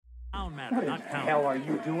town matter, What not the count. hell are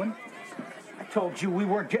you doing? I told you we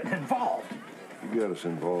weren't getting involved. You got us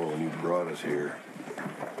involved when you brought us here.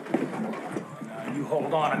 You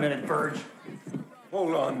hold on a minute, Verge.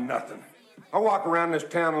 Hold on, nothing. I walk around this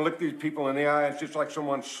town and look these people in the eye. It's just like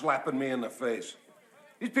someone slapping me in the face.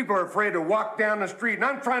 These people are afraid to walk down the street, and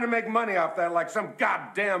I'm trying to make money off that like some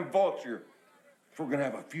goddamn vulture. If we're gonna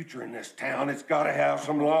have a future in this town, it's gotta have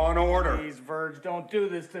some law and order. Please, Verge, don't do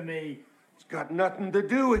this to me. It's got nothing to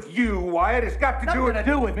do with you, Wyatt. It's got to Nothing to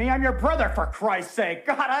do with me. I'm your brother, for Christ's sake.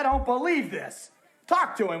 God, I don't believe this.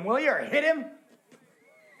 Talk to him, will you, or hit him?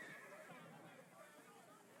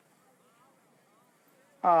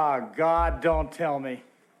 Oh, God, don't tell me.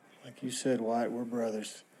 Like you said, Wyatt, we're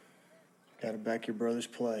brothers. Gotta back your brother's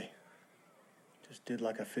play. Just did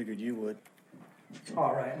like I figured you would.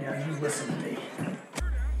 All right, now you listen to me.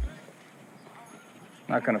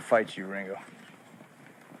 Not gonna fight you, Ringo.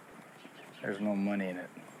 There's no money in it.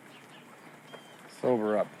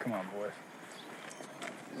 Sober up. Come on, boys.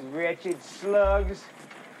 Wretched slugs.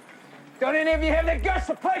 Don't any of you have the guts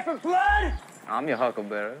to play for blood? I'm your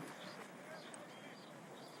huckleberry.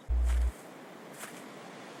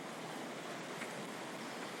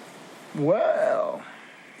 Well.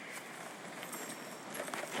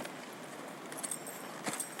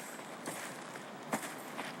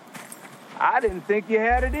 I didn't think you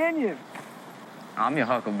had it in you. I'm your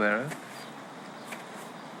huckleberry.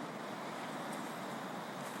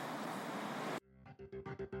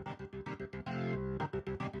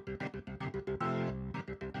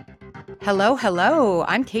 Hello, hello.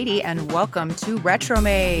 I'm Katie, and welcome to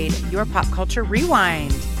Retromade, your pop culture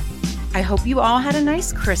rewind. I hope you all had a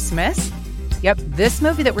nice Christmas. Yep, this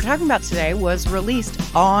movie that we're talking about today was released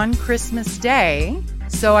on Christmas Day,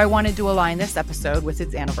 so I wanted to align this episode with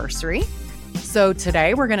its anniversary. So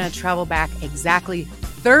today we're going to travel back exactly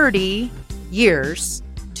 30 years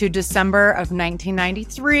to December of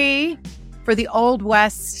 1993 for the Old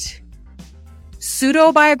West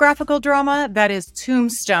pseudo-biographical drama that is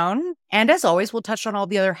Tombstone. And as always, we'll touch on all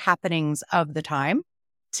the other happenings of the time.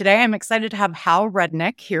 Today, I'm excited to have Hal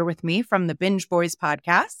Rednick here with me from the Binge Boys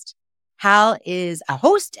podcast. Hal is a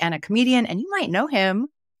host and a comedian, and you might know him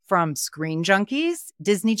from Screen Junkies,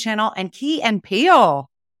 Disney Channel, and Key and Peele.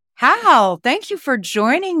 Hal, thank you for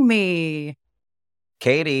joining me.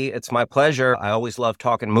 Katie, it's my pleasure. I always love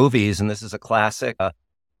talking movies, and this is a classic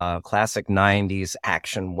 90s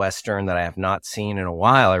action Western that I have not seen in a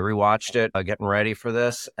while. I rewatched it getting ready for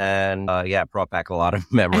this, and it brought back a lot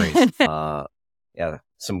of memories.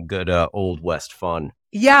 Some good Old West fun.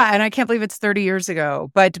 Yeah, and I can't believe it's 30 years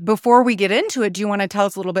ago. But before we get into it, do you want to tell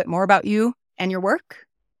us a little bit more about you and your work?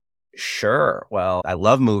 Sure. Well, I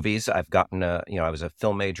love movies. I've gotten I was a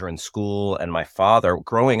film major in school, and my father,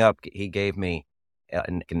 growing up, he gave me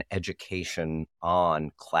an education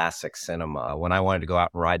on classic cinema. When I wanted to go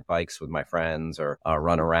out and ride bikes with my friends or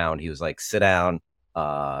run around, he was like, sit down.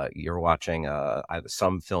 You're watching either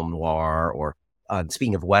some film noir or,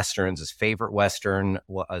 speaking of Westerns, his favorite Western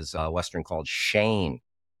was a Western called Shane.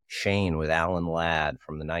 Shane with Alan Ladd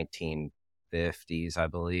from the 1950s, I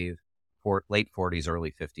believe. Late 40s,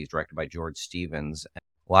 early 50s, directed by George Stevens.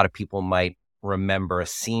 A lot of people might remember a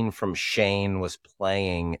scene from Shane was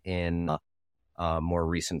playing in more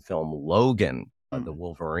recent film Logan, the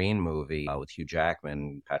Wolverine movie with Hugh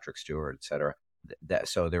Jackman, Patrick Stewart, etc.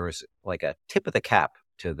 So there was like a tip of the cap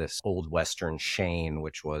to this old Western Shane,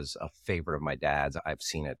 which was a favorite of my dad's. I've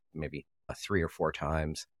seen it maybe 3 or 4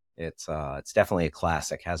 times. It's definitely a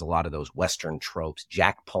classic. Has a lot of those Western tropes.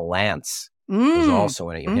 Jack Palance was also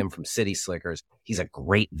in it. Him from City Slickers. He's a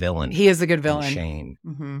great villain. He is a good villain. Shane.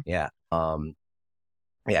 Mm-hmm. Yeah.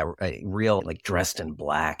 Real, like, dressed in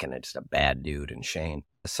black and just a bad dude in Shane.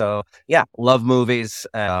 So, yeah, love movies,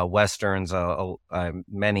 Westerns,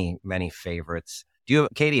 many, many favorites.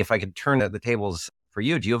 Katie, if I could turn the tables for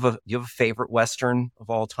you, do you have a favorite Western of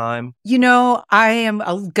all time? You know, I am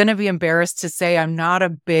going to be embarrassed to say I'm not a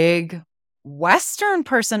big Western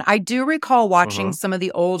person. I do recall watching some of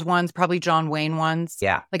the old ones, probably John Wayne ones.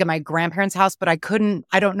 Yeah. Like at my grandparents' house, but I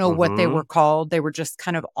don't know what they were called. They were just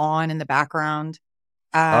kind of on in the background.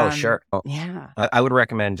 Sure. Yeah. I would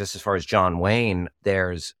recommend, just as far as John Wayne,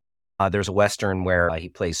 there's a Western where he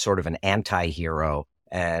plays sort of an anti-hero,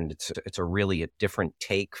 and it's a really a different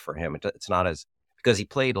take for him. It's not as, because he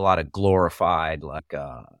played a lot of glorified, like,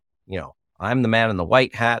 I'm the man in the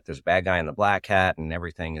white hat, there's a bad guy in the black hat, and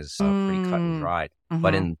everything is pretty cut and dried. Mm-hmm.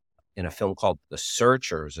 But in a film called The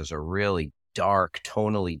Searchers, there's a really dark,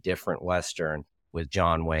 tonally different Western with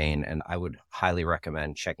John Wayne, and I would highly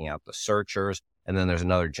recommend checking out The Searchers. And then there's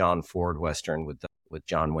another John Ford Western with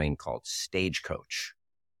John Wayne called Stagecoach.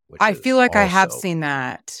 I feel like I have seen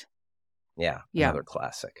that. Yeah, Yeah. another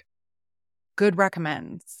classic. Good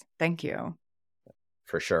recommends. Thank you.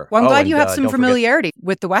 For sure. Well, I'm glad you have and, some don't forget- familiarity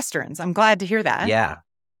with the Westerns. I'm glad to hear that. Yeah.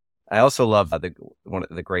 I also love one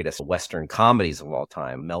of the greatest Western comedies of all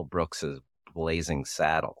time, Mel Brooks's Blazing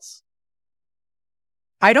Saddles.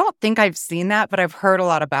 I don't think I've seen that, but I've heard a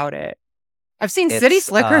lot about it. I've seen City It's,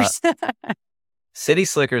 Slickers. City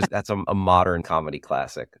Slickers, that's a modern comedy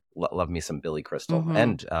classic. Love me some Billy Crystal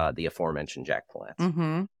and the aforementioned Jack Palance.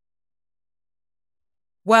 Mm-hmm.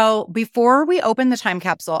 Well, before we open the time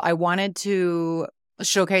capsule, I wanted to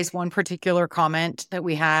showcase one particular comment that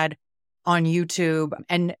we had on YouTube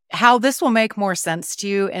and how this will make more sense to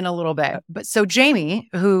you in a little bit. But so Jamie,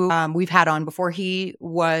 who we've had on before, he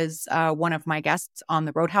was one of my guests on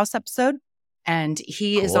the Roadhouse episode, and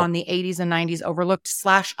he is on the 80s and 90s Overlooked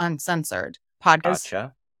 / Uncensored podcast.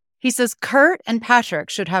 Gotcha. He says, Kurt and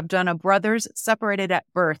Patrick should have done a brothers separated at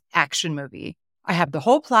birth action movie. I have the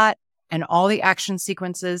whole plot and all the action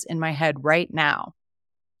sequences in my head right now.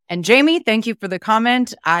 And Jamie, thank you for the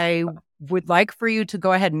comment. I would like for you to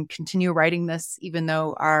go ahead and continue writing this, even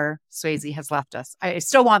though our Swayze has left us. I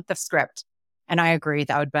still want the script. And I agree.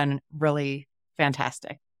 That would have been really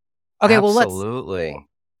fantastic. Okay, Absolutely.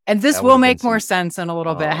 And this will make more sense in a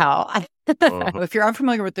little bit, Hal. If you're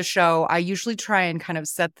unfamiliar with the show, I usually try and kind of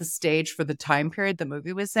set the stage for the time period the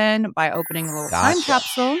movie was in by opening a little time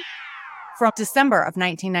capsule from December of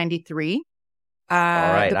 1993. All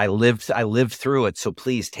right. I lived through it. So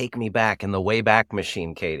please take me back in the Wayback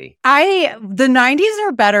Machine, Katie. The 90s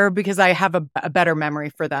are better because I have a better memory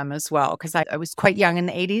for them as well, because I was quite young in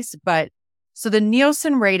the 80s. But so the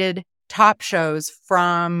Nielsen rated top shows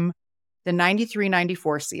from the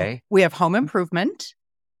 93-94 season. Okay. We have Home Improvement.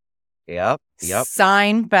 Yep.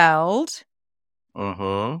 Seinfeld.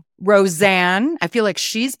 Roseanne. I feel like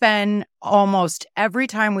she's been almost every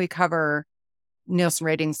time we cover Nielsen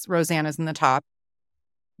ratings, Roseanne is in the top.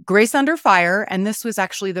 Grace Under Fire, and this was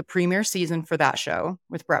actually the premiere season for that show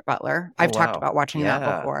with Brett Butler. I've talked about watching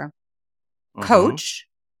that before. Coach.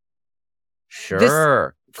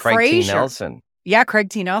 Sure. Craig T. Nelson. Yeah, Craig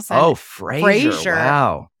T. Nelson. Oh, Frasier.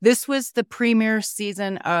 Wow. This was the premiere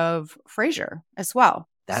season of Frasier as well.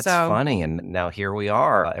 That's funny. And now here we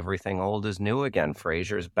are. Everything old is new again.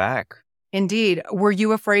 Frasier's back. Indeed. Were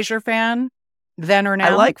you a Frasier fan then or now?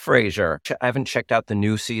 I like Frasier. I haven't checked out the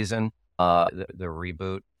new season, the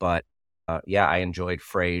reboot, but yeah, I enjoyed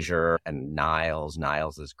Frasier and Niles.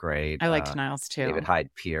 Niles is great. I liked Niles too. David Hyde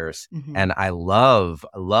Pierce. And I love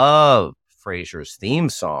Frasier's theme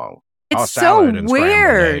song. It's so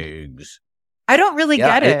weird. I don't really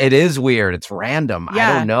get it. It is weird. It's random. Yeah.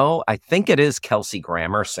 I don't know. I think it is Kelsey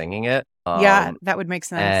Grammer singing it. Yeah, that would make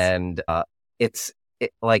sense. And it's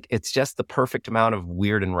just the perfect amount of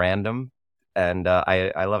weird and random. And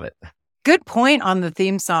I love it. Good point on the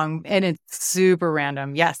theme song. And it's super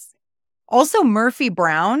random. Yes. Also Murphy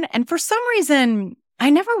Brown. And for some reason, I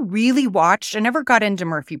never got into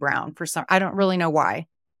Murphy Brown I don't really know why.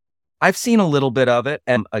 I've seen a little bit of it.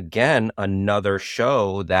 And again, another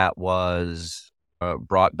show that was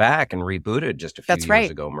brought back and rebooted just a few years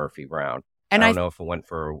ago, Murphy Brown. And I don't know if it went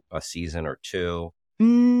for a season or two.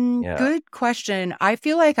 Good question. I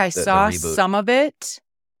feel like I saw some of it.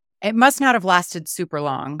 It must not have lasted super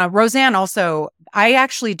long. Roseanne also, I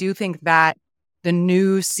actually do think that the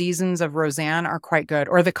new seasons of Roseanne are quite good,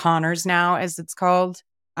 or The Conners now, as it's called.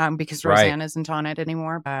 Because Roseanne isn't on it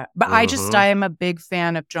anymore. But I am a big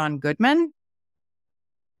fan of John Goodman.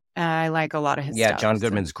 I like a lot of his stuff. Yeah, John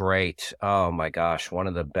Goodman's great. Oh my gosh, one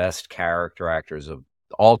of the best character actors of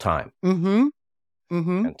all time.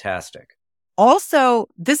 Fantastic. Also,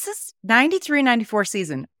 this is 93-94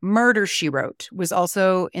 season. Murder, She Wrote was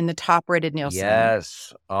also in the top rated Nielsen.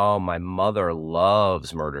 Yes. Oh, my mother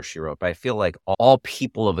loves Murder, She Wrote. But I feel like all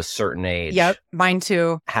people of a certain age. Yep, mine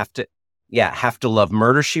too. Have to love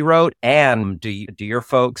Murder, She Wrote. And do your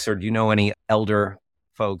folks, or do you know any elder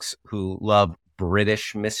folks who love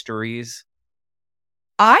British mysteries?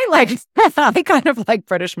 I kind of like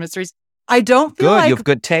British mysteries. I don't feel you have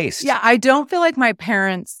good taste. Yeah, I don't feel like my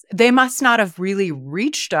parents, they must not have really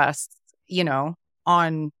reached us,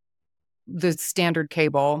 on the standard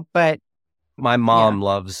cable, but my mom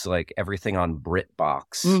loves like everything on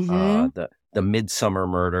BritBox, the Midsummer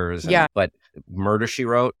Murders. But Murder, She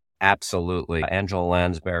Wrote, absolutely. Angela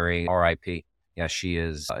Lansbury, R.I.P. Yeah, she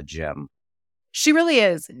is a gem. She really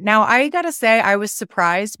is. Now, I gotta say, I was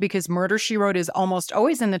surprised because Murder, She Wrote is almost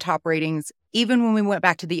always in the top ratings, even when we went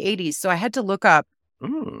back to the 80s. So I had to look up.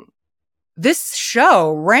 This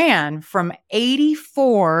show ran from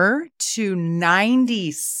 84 to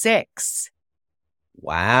 96.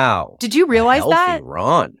 Wow. Did you realize that? Healthy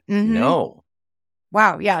run. No.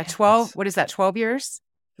 Wow. Yeah. 12. That's, What is that? 12 years?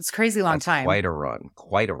 It's a crazy long that's time quite a run.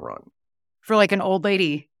 Quite a run. for like an old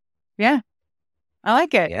lady. Yeah. I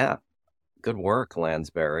like it. Yeah. Good work,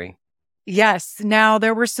 Lansbury. Yes. Now,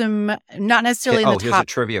 there were some, not necessarily in the Here's a top.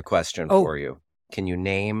 trivia question Oh. for you. Can you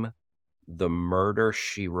name the Murder,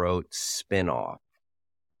 She Wrote spinoff?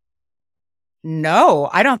 No,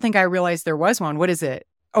 I don't think I realized there was one. What is it?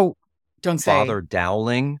 Oh, don't say. Father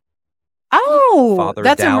Dowling. Oh, Father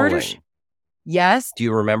that's Dowling. a murder. Yes. Do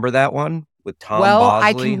you remember that one with Tom Well,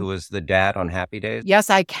 I Bosley, can- who was the dad on Happy Days? Yes,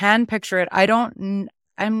 I can picture it. I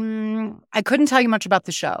couldn't tell you much about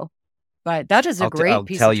the show, but that is a great I'll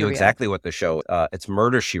piece tell of you trivia. exactly what the show. It's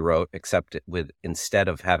Murder, She Wrote, except with instead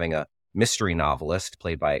of having a mystery novelist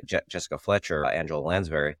played by Jessica Fletcher, Angela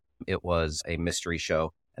Lansbury, it was a mystery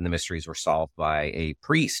show, and the mysteries were solved by a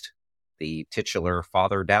priest, the titular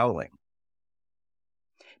Father Dowling.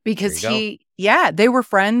 Because There you they were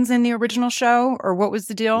friends in the original show, or what was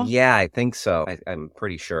the deal? Yeah, I think so. I'm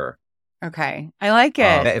pretty sure. Okay. I like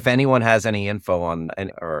it. If anyone has any info on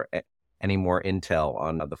or any more intel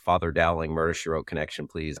on the Father Dowling Murder, She Wrote connection,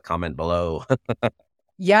 please comment below.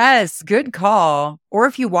 Yes, good call. Or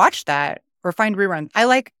if you watch that or find reruns. I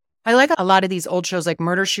like a lot of these old shows, like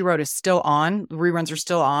Murder, She Wrote is still on. The reruns are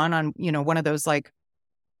still on, one of those like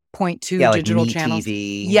 0.2 like digital Me channels.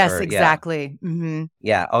 TV Yes, or- exactly. Mm-hmm.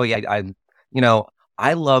 Yeah. Oh, yeah.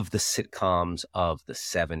 I love the sitcoms of the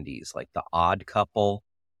 70s, like The Odd Couple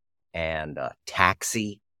and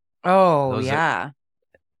Taxi. Oh, Those yeah.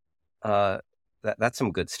 That's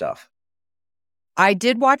some good stuff. I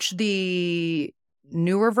did watch the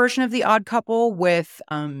newer version of The Odd Couple with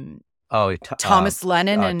Thomas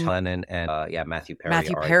Lennon and Matthew Perry.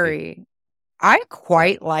 Matthew R.I.P. Perry. I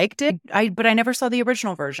quite liked it. But I never saw the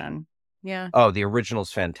original version. Yeah. Oh, the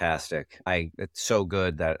original's fantastic. It's so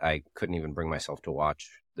good that I couldn't even bring myself to watch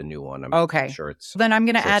the new one. I'm Okay. sure it's Then I'm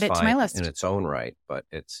going to sure add it's it to my fine list. in its own right, but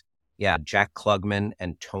it's Jack Klugman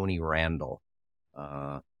and Tony Randall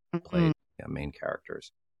played main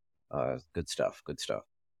characters. Good stuff. Good stuff.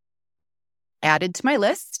 Added to my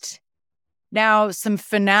list. Now, some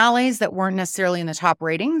finales that weren't necessarily in the top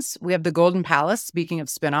ratings. We have The Golden Palace. Speaking of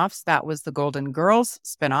spinoffs, that was the Golden Girls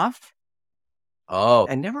spinoff. Oh,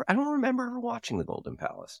 I don't remember ever watching The Golden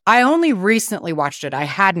Palace. I only recently watched it. I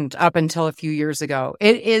hadn't up until a few years ago.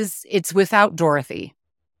 It's without Dorothy.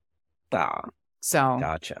 Ah, So,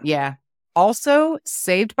 gotcha. Yeah. Also,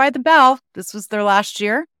 Saved by the Bell. This was their last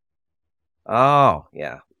year. Oh,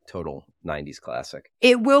 yeah. Total 90s classic.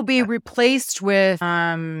 It will be replaced with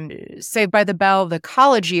Saved by the Bell, the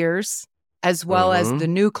college years, as well as the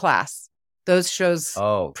new class. Those shows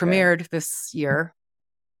premiered this year.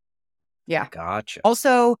 Yeah. Gotcha.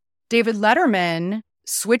 Also, David Letterman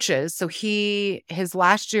switches. So his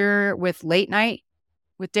last year with Late Night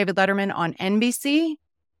with David Letterman on NBC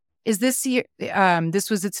is this year. This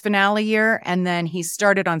was its finale year. And then he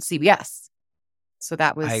started on CBS. So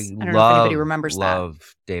that was, I don't know if anybody remembers that. I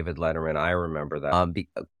love David Letterman. I remember that.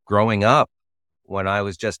 Growing up, when I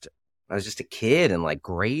was just a kid in like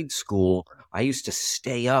grade school, I used to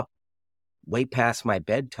stay up way past my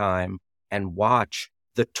bedtime and watch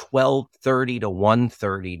the 12:30 to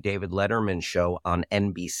 1:30 David Letterman show on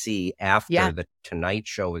NBC after the Tonight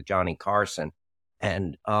Show with Johnny Carson.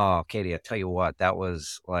 And, Katie, I tell you what, that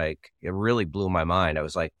was like, it really blew my mind. I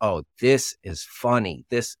was like, oh, this is funny.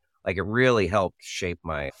 It really helped shape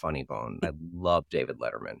my funny bone. I love David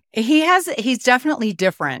Letterman. He's definitely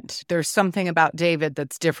different. There's something about David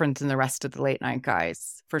that's different than the rest of the late night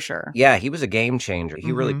guys, for sure. Yeah, he was a game changer.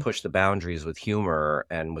 He really pushed the boundaries with humor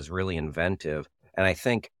and was really inventive. And I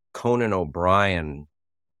think Conan O'Brien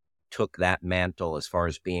took that mantle as far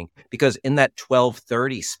as being, because in that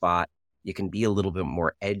 12:30 spot, you can be a little bit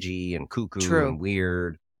more edgy and cuckoo and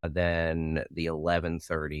weird than the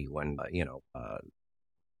 11:30 when,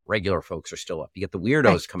 regular folks are still up. You get the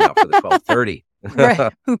weirdos come out for the 12:30.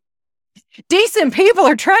 Right. Decent people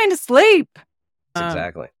are trying to sleep.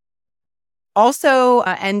 Exactly. Also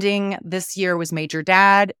ending this year was Major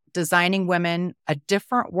Dad, Designing Women, A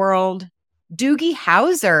Different World, Doogie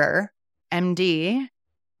Howser, MD,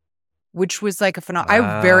 which was like a phenomenal.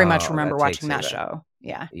 I very much remember watching that show.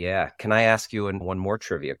 Yeah. Yeah. Can I ask you one more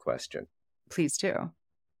trivia question? Please do.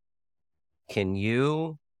 Can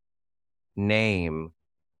you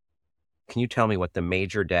tell me what the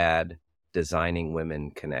Major Dad Designing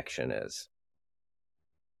Women connection is?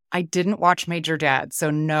 I didn't watch Major Dad, so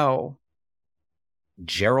no.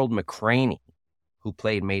 Gerald McCraney, who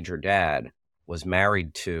played Major Dad, was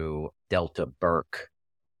married to Delta Burke.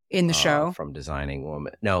 In the show? From Designing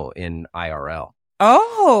Women. No, in IRL.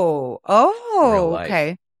 Oh,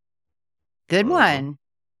 okay. Good one.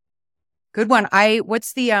 Good one.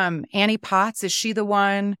 What's the Annie Potts? Is she the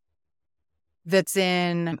one that's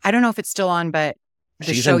in? I don't know if it's still on, but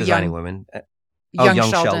the She's show in Designing Women. Young Young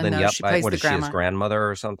Sheldon. Though, Yep. she plays What the is she? His grandma. grandmother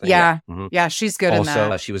or something? Yeah, Mhm. yeah, she's good in Also,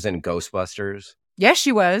 that. she was in Ghostbusters. Yeah,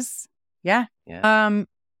 she was. Yeah. Yeah.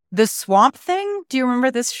 The Swamp Thing. Do you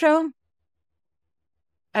remember this show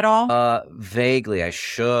at all? Vaguely, I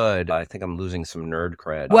should. I think I'm losing some nerd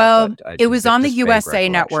cred. Well, but it was on the just vague USA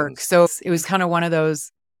Network, recollections. so it was kind of one of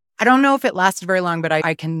those. I don't know if it lasted very long, but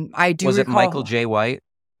I do. Was it recall. Michael J. White?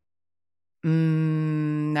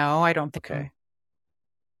 No, I don't think. Okay.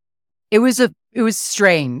 It was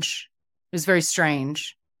strange. It was very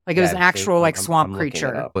strange. Like it was an actual swamp I'm looking it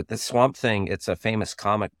creature. up. But the Swamp Thing, it's a famous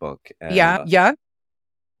comic book. And, Yeah.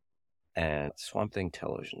 And Swamp Thing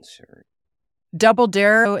television series. Double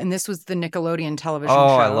Dare, and this was the Nickelodeon television show.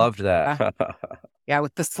 Oh, I loved that. Yeah,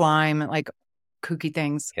 with the slime and like kooky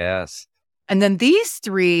things. Yes. And then these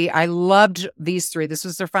three, I loved these three. This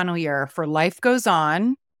was their final year for Life Goes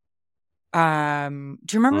On. Do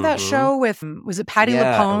you remember that show with, was it Patti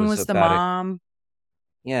LuPone was the mom?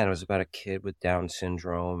 Yeah, and it was about a kid with Down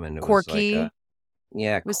syndrome. And it Corky. was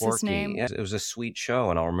like was Corky. his name? Yeah, it was a sweet show.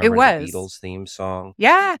 And I'll remember the Beatles theme song.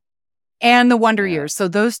 Yeah. And the Wonder Years. So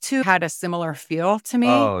those two had a similar feel to me.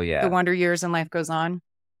 Oh, yeah. The Wonder Years and Life Goes On.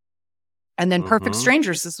 And then Perfect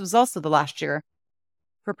Strangers. This was also the last year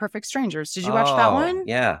for Perfect Strangers. Did you watch that one?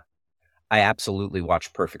 Yeah. I absolutely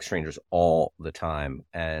watch Perfect Strangers all the time.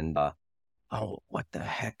 And, what the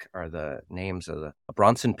heck are the names of the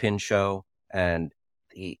Bronson Pinchot and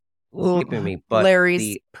the keeping me, but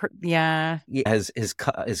Larry's, his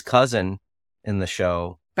cousin in the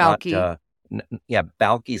show, Balky.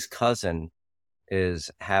 Balky's cousin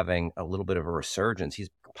is having a little bit of a resurgence. He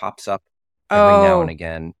pops up every now and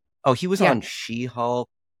again. Oh, he was on She-Hulk.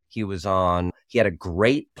 He had a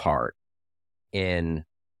great part in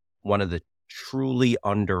one of the truly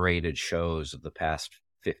underrated shows of the past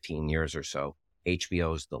 15 years or so.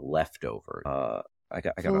 HBO's The Leftovers. The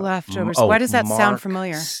Leftovers. Why does that sound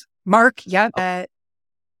familiar? Mark, yeah.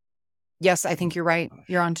 Yes, I think you're right.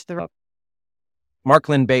 You're onto the Mark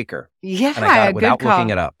Lynn Baker. Yeah, and I got it good without call.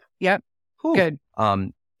 looking it up. Yep. Whew. Good.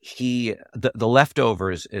 The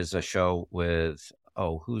Leftovers is a show with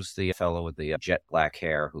who's the fellow with the jet black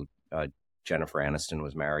hair who Jennifer Aniston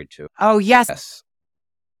was married to? Oh yes.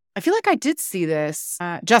 I feel like I did see this.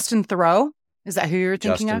 Justin Theroux. Is that who you're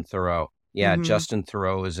thinking of? Justin Theroux. Yeah, Justin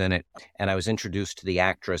Theroux is in it, and I was introduced to the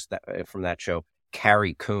actress from that show,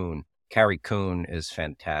 Carrie Coon. Carrie Coon is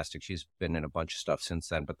fantastic. She's been in a bunch of stuff since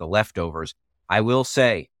then. But The Leftovers, I will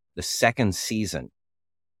say, the second season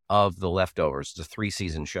of The Leftovers, it's a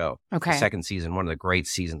 3-season show. Okay. The second season, one of the great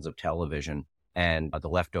seasons of television, and The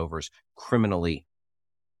Leftovers, criminally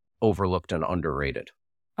overlooked and underrated.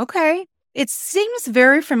 Okay. It seems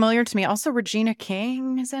very familiar to me. Also, Regina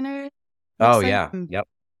King is in it. Yep.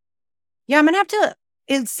 Yeah, I'm going to have to,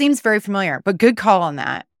 it seems very familiar, but good call on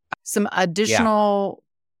that. Some additional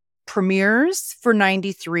premieres for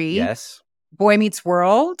 93. Yes. Boy Meets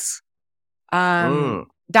World.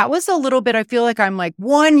 That was a little bit, I feel like I'm like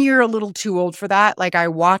 1 year a little too old for that. Like I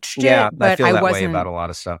watched it, but I feel that wasn't way about a lot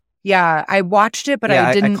of stuff. Yeah, I watched it, but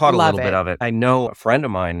I didn't I caught love a little bit of it. I know a friend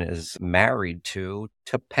of mine is married to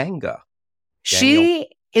Topanga. She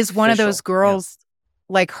is one of those girls,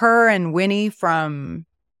 like her and Winnie from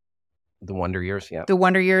The Wonder Years. Yeah, The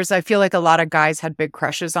Wonder Years. I feel like a lot of guys had big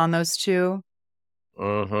crushes on those two.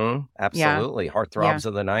 Absolutely, heartthrobs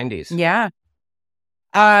of the 90s. Yeah.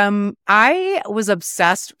 I was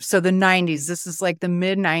obsessed. So the 90s. This is like the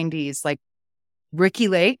mid 90s. Like Ricki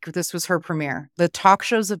Lake. This was her premiere. The talk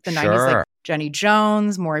shows of the 90s, like Jenny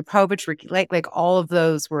Jones, Maury Povich, Ricki Lake. Like all of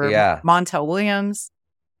those were Montel Williams.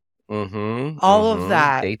 All of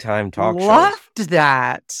that. Daytime talk shows. Loved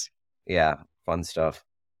that. Yeah, fun stuff.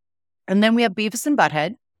 And then we have Beavis and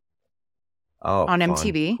Butthead. Oh, on fun.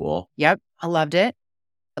 MTV. Cool. Yep, I loved it.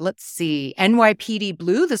 Let's see. NYPD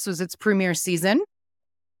Blue. This was its premiere season.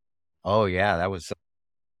 Oh yeah, that was.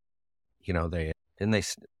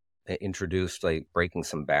 They introduced like breaking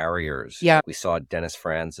some barriers. Yeah, we saw Dennis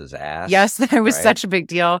Franz's ass. Yes, that was such a big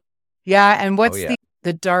deal. Yeah, and what's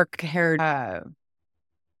the dark haired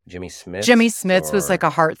Jimmy Smith? Jimmy Smith's was like a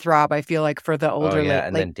heartthrob. I feel like for the older. Oh yeah,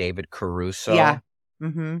 and then David Caruso. Yeah.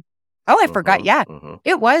 Oh, I forgot. Yeah,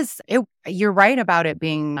 it was. You're right about it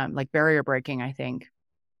being like barrier breaking. I think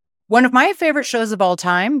one of my favorite shows of all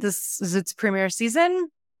time. This is its premiere season.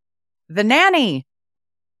 The Nanny.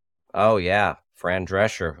 Oh yeah, Fran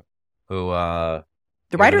Drescher, who the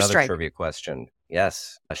writer's strike. Trivia question.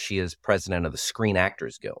 Yes, she is president of the Screen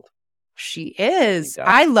Actors Guild. She is.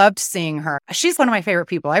 I loved seeing her. She's one of my favorite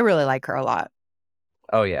people. I really like her a lot.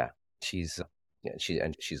 Oh yeah, She's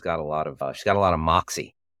she's got a lot of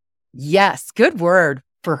moxie. Yes, good word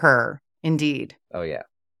for her, indeed. Oh yeah.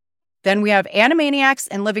 Then we have Animaniacs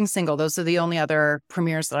and Living Single. Those are the only other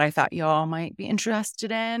premieres that I thought y'all might be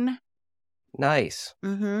interested in. Nice.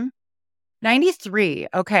 93.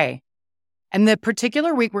 Okay. And the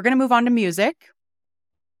particular week, we're going to move on to music.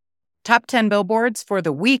 Top 10 billboards for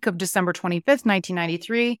the week of December 25th,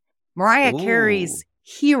 1993. Mariah Carey's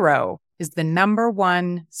Hero is the number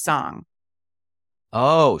one song.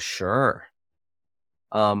 Oh, sure.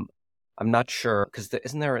 I'm not sure because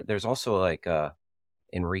there's also like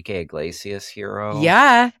Enrique Iglesias Hero.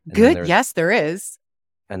 Yeah, good. Yes, there is.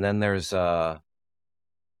 And then there's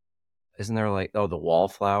isn't there like the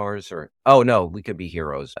Wallflowers or oh no, We Could Be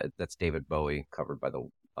Heroes. That's David Bowie covered by the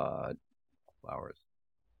Flowers.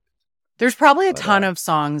 There's probably a ton of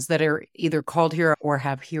songs that are either called Hero or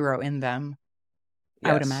have Hero in them. Yes.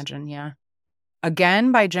 I would imagine, yeah.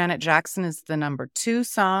 Again by Janet Jackson is the number 2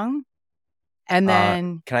 song. And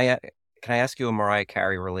then Can I ask you a Mariah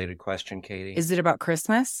Carey related question, Katie? Is it about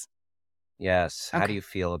Christmas? Yes. How do you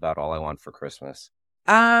feel about All I Want for Christmas?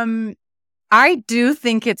 I do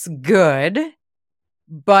think it's good,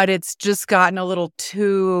 but it's just gotten a little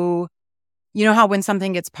too, you know how when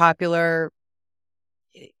something gets popular,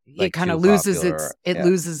 it kind of loses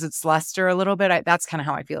loses its luster a little bit. That's kind of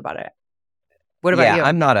how I feel about it. What about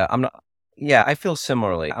you? Yeah, I feel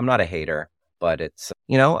similarly. I'm not a hater, but it's,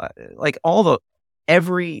 like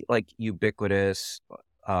every like ubiquitous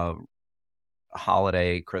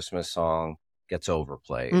holiday Christmas song gets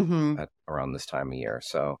overplayed around this time of year.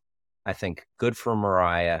 So I think good for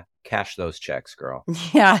Mariah. Cash those checks, girl.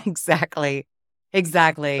 Yeah, exactly.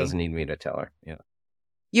 Doesn't need me to tell her. Yeah.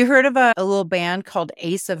 You heard of a little band called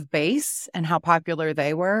Ace of Base and how popular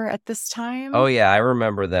they were at this time? Oh, yeah. I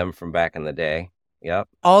remember them from back in the day. Yep.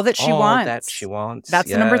 All That She Wants. All That She Wants. That's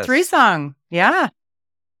the number 3 song. Yeah.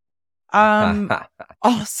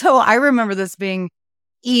 Also, I remember this being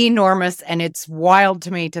enormous, and it's wild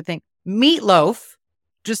to me to think Meatloaf,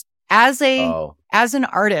 just as an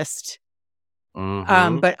artist.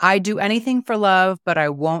 But I Do Anything for Love, but I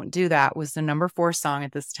Won't Do That was the number 4 song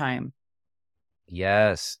at this time.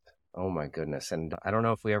 Yes. Oh my goodness. And I don't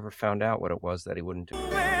know if we ever found out what it was that he wouldn't do.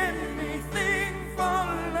 Anything for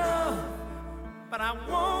love, but I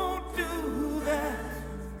won't do that.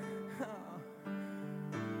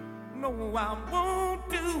 No, I won't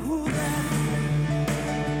do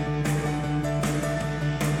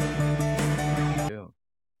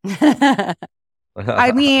that.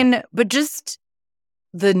 I mean, but just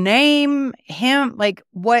the name, him, like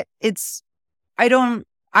what it's,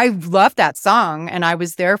 I love that song and I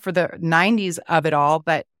was there for the 90s of it all,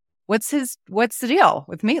 but what's the deal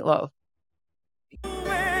with Meatloaf?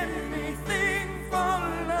 Anything for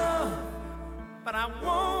love, but I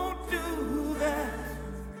won't do that.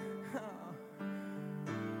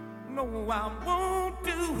 No, I won't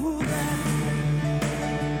do that.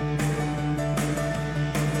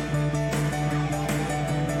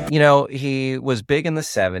 He was big in the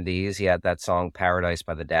 70s. He had that song Paradise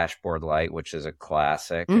by the Dashboard Light, which is a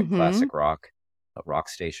classic, a classic rock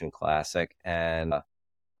station classic. And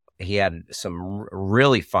he had some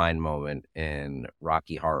really fine moment in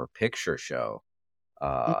Rocky Horror Picture Show,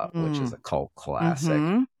 which is a cult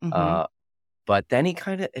classic. But then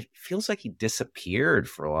it feels like he disappeared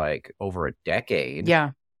for like over a decade.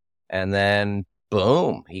 Yeah. And then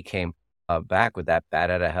boom, he came back with that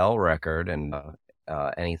Bat Out of Hell record and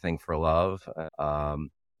Anything for Love. I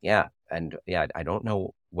don't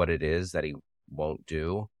know what it is that he won't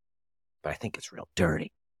do, but I think it's real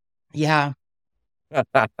dirty. Yeah.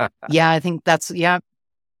 Yeah, I think that's, yeah.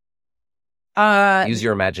 Use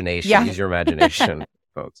your imagination. Yeah. Use your imagination,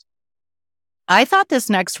 folks. I thought this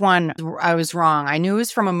next one, I was wrong. I knew it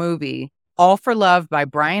was from a movie, All for Love by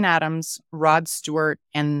Bryan Adams, Rod Stewart,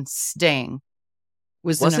 and Sting.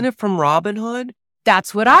 Wasn't it from Robin Hood?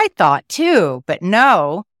 That's what I thought too, but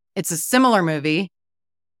no, it's a similar movie.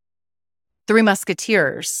 Three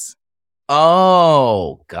Musketeers.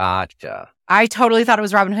 Oh, gotcha. I totally thought it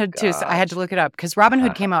was Robin Hood too, so I had to look it up because Robin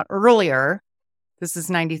Hood came out earlier. This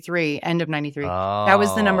is 93, end of 93. That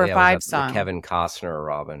was the number 5 song. The Kevin Costner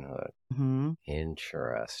Robin Hood.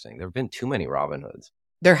 Interesting. There have been too many Robin Hoods.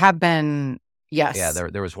 There have been, yes. Yeah,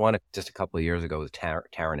 there was one just a couple of years ago with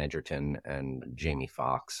Taron Egerton and Jamie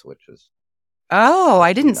Foxx, which was... Oh,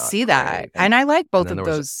 I didn't see that. And I like both of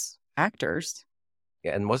those actors.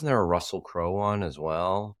 Yeah, and wasn't there a Russell Crowe one as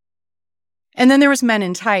well? And then there was Men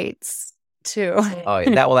in Tights, too. Oh,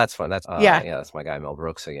 yeah. That's fun. That's that's my guy Mel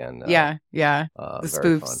Brooks again. The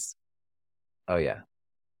spoofs. Fun. Oh, yeah.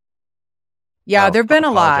 Yeah, there've been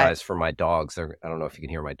a lot. Apologize for my dogs. I don't know if you can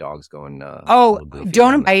hear my dogs going. A Oh, little goofy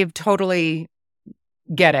down there. I totally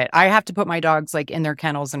get it. I have to put my dogs like in their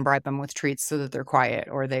kennels and bribe them with treats so that they're quiet,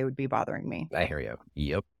 or they would be bothering me. I hear you.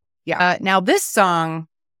 Yep. Yeah. Now this song,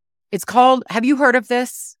 it's called. Have you heard of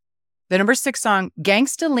this? The number 6 song,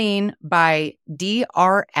 "Gangsta Lean" by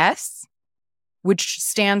DRS, which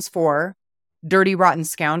stands for Dirty Rotten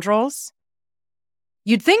Scoundrels.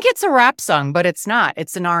 You'd think it's a rap song, but it's not.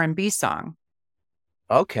 It's an R&B song.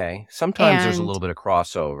 Okay. Sometimes there's a And- little bit of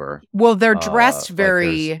crossover. Well, they're dressed Like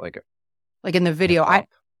very there's, like in the video. hip-hop.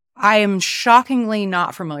 I am shockingly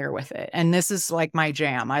not familiar with it, and this is like my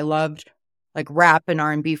jam. I loved like rap and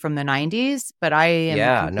R&B from the 90s, but I am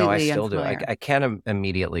Yeah, completely no, I still do. unfamiliar. I can't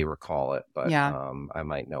immediately recall it, but Yeah. I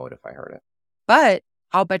might know it if I heard it. But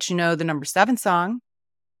I'll bet you know the number 7 song,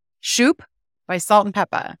 "Shoop" by Salt and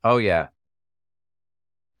Peppa. Oh yeah.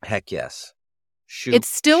 Heck yes. Shoot, It's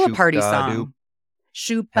still a party shoop-da-doop. song.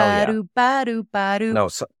 Shoop Hell yeah. ba doo ba doo ba doo. No,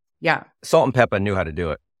 Yeah. Salt and Peppa knew how to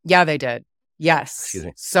do it. Yeah, they did. Yes. Excuse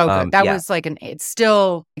me. So good. That yeah. was like it's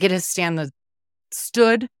still, it has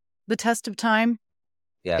stood the test of time.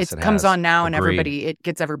 Yes, It it comes has. on now and Agreed. it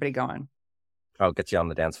gets everybody going. Oh, gets you on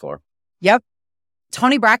the dance floor. Yep.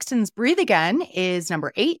 Toni Braxton's "Breathe Again" is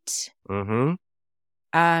number 8.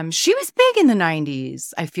 Mm-hmm. She was big in the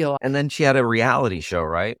 90s, I feel. And then she had a reality show,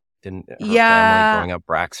 right? Didn't her Yeah. family growing up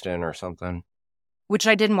Braxton or something? Which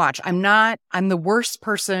I didn't watch. I'm the worst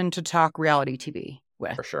person to talk reality TV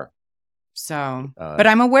with. For sure. So, but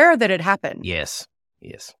I'm aware that it happened. Yes.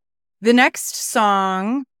 Yes. The next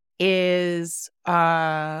song is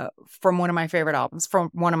from one of my favorite albums, from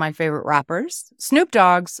one of my favorite rappers, Snoop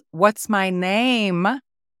Dogg's "What's My Name,"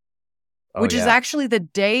 which is actually the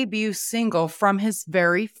debut single from his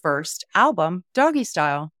very first album, Doggy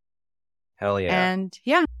Style. Hell yeah. And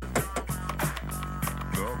yeah.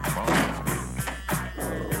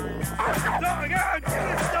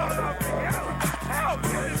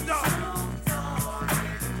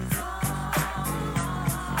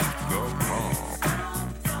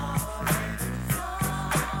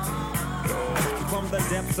 From the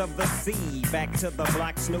depths of the sea, back to the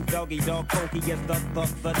block, Snoop Doggy Dogg Funky is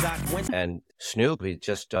the doc. And Snoop, he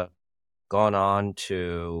just gone on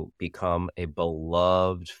to become a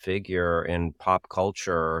beloved figure in pop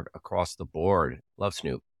culture across the board. Love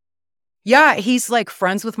Snoop. Yeah, he's like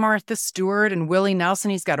friends with Martha Stewart and Willie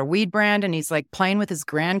Nelson. He's got a weed brand and he's like playing with his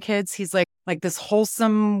grandkids. He's like this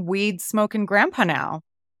wholesome weed smoking grandpa now.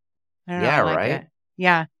 I don't know, Yeah, I like right? it.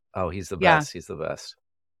 Yeah. Oh, he's the Yeah. best. He's the best.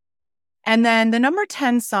 And then the number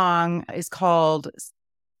 10 song is called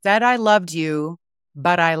 "Said I Loved You,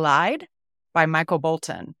 But I Lied" by Michael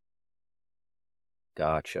Bolton.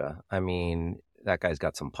 Gotcha. I mean, that guy's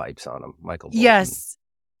got some pipes on him. Michael Bolton. Yes.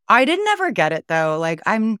 I didn't ever get it though. Like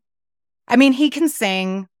I mean, he can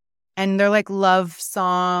sing and they're like love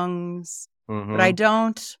songs, Mhm. but I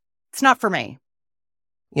don't, it's not for me.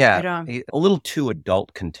 Yeah, I don't- a little too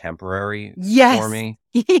adult contemporary Yes. for me.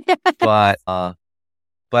 Yeah.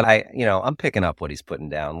 But I, I'm picking up what he's putting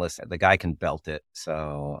down. Listen, the guy can belt it.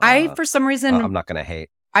 So For some reason, I'm not going to hate.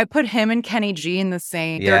 I put him and Kenny G in the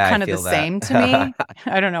same, Yeah, they're I kind of the feel that. same to me.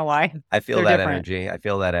 I don't know why. I feel They're that different. energy. I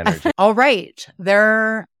feel that energy. All right.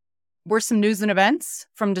 There were some news and events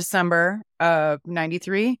from December of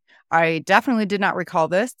 93. I definitely did not recall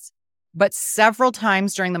this, but several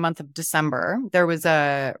times during the month of December, there was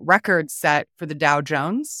a record set for the Dow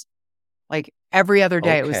Jones. Like every other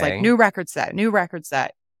day, it was like Okay. new record set, new record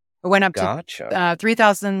set. It went up Gotcha. to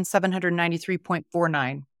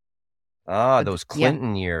 3,793.49. Those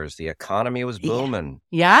Clinton years, the economy was booming.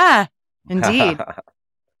 Yeah, indeed.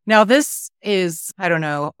 Now, this is, I don't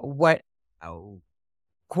know what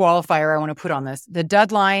qualifier I want to put on this. The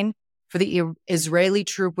deadline for the Israeli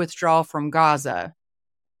troop withdrawal from Gaza,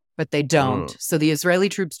 but they don't. So the Israeli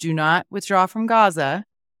troops do not withdraw from Gaza,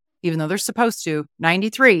 even though they're supposed to.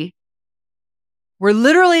 93. We're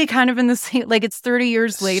literally kind of in the same, like it's 30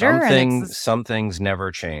 years later. Some things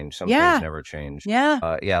never change. Some Yeah. things never change.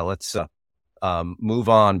 Yeah. Let's move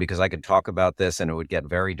on because I could talk about this and it would get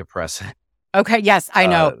very depressing. Okay. Yes, I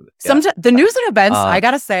know. yeah. Sometimes the news and events, I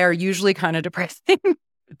got to say, are usually kind of depressing.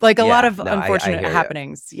 Like a lot of no, I unfortunate hear ya.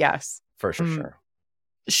 happenings. Yes. For sure.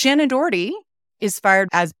 Shannon Doherty is fired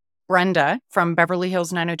as Brenda from Beverly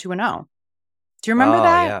Hills 90210. Do you remember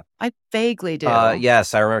that? Yeah. I vaguely do.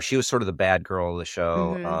 Yes, I remember. She was sort of the bad girl of the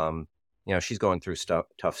show. Mhm. She's going through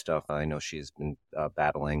tough stuff. I know she's been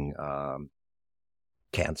battling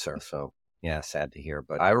cancer. So yeah, sad to hear.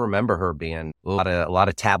 But I remember her being a lot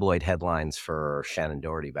of tabloid headlines for Shannon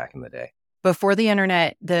Doherty back in the day. Before the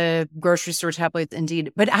internet, the grocery store tabloids,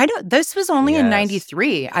 indeed. But this was only in Yes.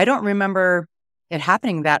 93. I don't remember it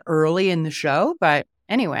happening that early in the show. But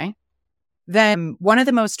anyway, then one of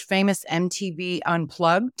the most famous MTV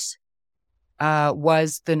Unplugged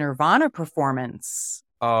was the Nirvana performance.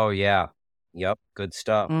 Oh, yeah. Yep. Good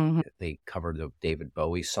stuff. Mhm. They covered the David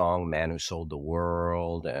Bowie song, Man Who Sold the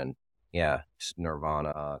World. And yeah,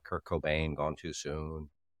 Nirvana, Kurt Cobain, Gone Too Soon.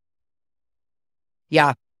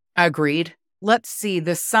 Yeah, agreed. Let's see.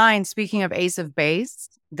 The Sign, speaking of Ace of Base,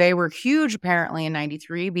 they were huge apparently in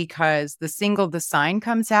 93 because the single The Sign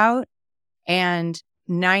comes out, and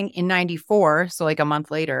in 94, so like a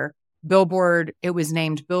month later, Billboard, it was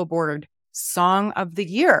named Billboard Song of the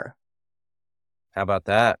Year. How about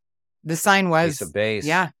that? The Sign was Ace of Base.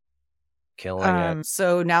 Yeah. Killing it.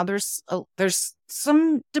 So now there's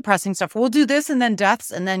some depressing stuff. We'll do this and then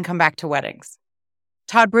deaths and then come back to weddings.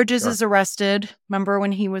 Todd Bridges is arrested. Remember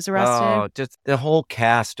when he was arrested? Oh, just the whole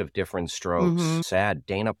cast of Different Strokes. Sad.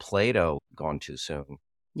 Dana Plato, Gone Too Soon.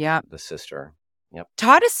 Yeah. The sister. Yep.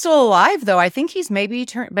 Todd is still alive, though. I think he's maybe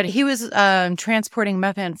but he was transporting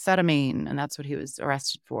methamphetamine, and that's what he was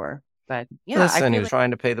arrested for. But yeah, listen, he was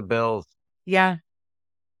trying to pay the bills. Yeah.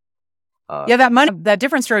 Yeah, that money, that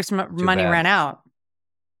Different Strokes money ran out.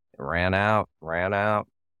 It ran out.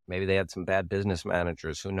 Maybe they had some bad business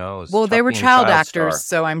managers. Who knows? Well, Tough they were being child a actors,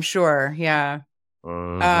 star. so I'm sure. Yeah.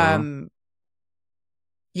 Mhm.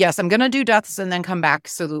 Yes, I'm going to do deaths and then come back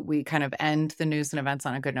so that we kind of end the news and events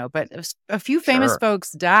on a good note. But a few famous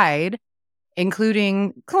folks died,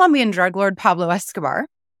 including Colombian drug lord Pablo Escobar.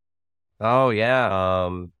 Oh, yeah.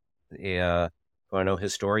 Yeah. Want to know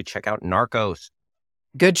his story? Check out Narcos.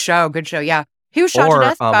 Good show. Yeah. He was shot to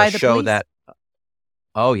death by the show police. that.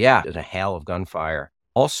 Oh, yeah. There's a hail of gunfire.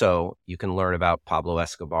 Also, you can learn about Pablo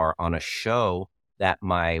Escobar on a show that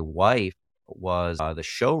my wife was the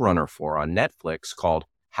showrunner for on Netflix called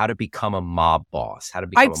How to Become a Mob Boss. I've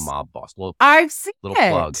seen little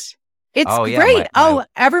it. plug. It's Yeah, great.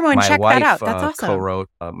 Everyone check that out. That's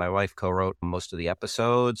awesome. My wife co-wrote most of the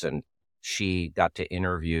episodes, and she got to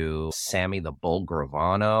interview Sammy the Bull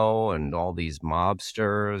Gravano and all these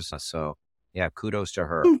mobsters. So, yeah, kudos to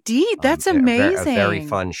her. Indeed, that's amazing. A very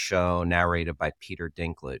fun show narrated by Peter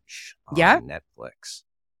Dinklage on Netflix.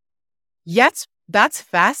 Yes, that's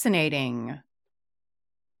fascinating.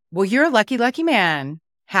 Well, you're a lucky, lucky man,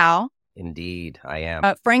 Hal. Indeed, I am.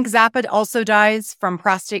 Frank Zappa also dies from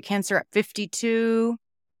prostate cancer at 52.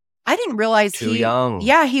 I didn't realize Too young.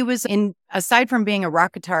 Yeah, he was aside from being a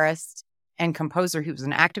rock guitarist and composer, he was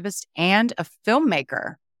an activist and a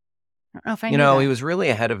filmmaker. I don't know if I knew that. He was really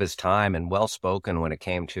ahead of his time and well-spoken when it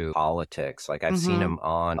came to politics. Like, I've seen him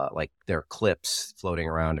on, there are clips floating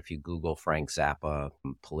around if you Google Frank Zappa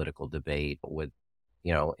political debate with,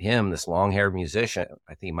 him, this long-haired musician.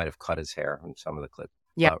 I think he might have cut his hair in some of the clips.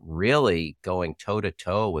 Yeah. Really going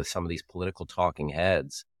toe-to-toe with some of these political talking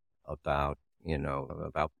heads about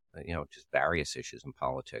just various issues in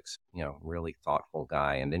politics. Really thoughtful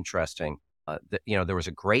guy and interesting. There was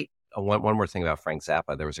a great one more thing about Frank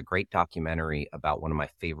Zappa. There was a great documentary about one of my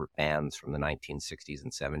favorite bands from the 1960s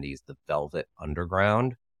and 70s, the Velvet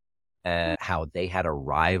Underground, and how they had a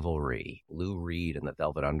rivalry. Lou Reed and the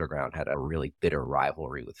Velvet Underground had a really bitter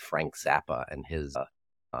rivalry with Frank Zappa and his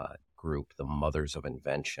group, the Mothers of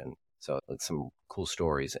Invention. So some cool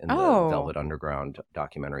stories in the Velvet Underground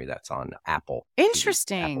documentary that's on Apple.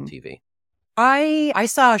 Interesting. Apple TV. I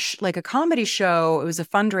saw a comedy show. It was a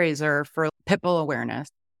fundraiser for Pitbull awareness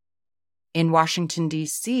in Washington,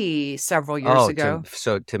 D.C. several years ago.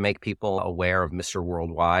 To make people aware of Mr.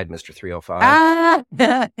 Worldwide, Mr. 305.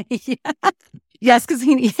 Yes, because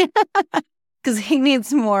he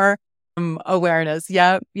needs more awareness.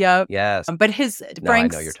 Yep. Yes. But I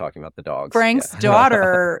know you're talking about the dogs. Frank's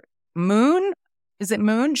daughter, Moon, is it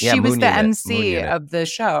Moon? Yeah, she was Moon the Unit. MC of the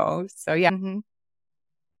show. So, yeah. Mm-hmm.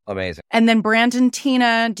 Amazing. And then Brandon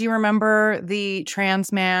Tina, do you remember the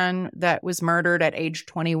trans man that was murdered at age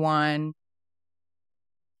 21?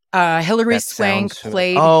 Hilary Swank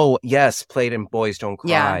played. Oh, yes. Played in Boys Don't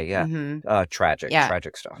Cry. Yeah. Mm-hmm.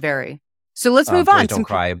 Tragic stuff. Very. So let's move on. Boys Don't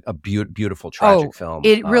Cry, a beautiful, tragic film.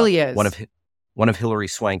 It really is. One of Hilary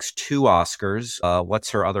Swank's 2 Oscars. What's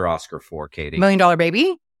her other Oscar for, Katie? $1 Million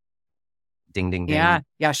Baby? Ding, ding, ding.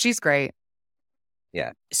 Yeah, she's great.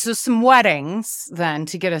 Yeah. So some weddings, then,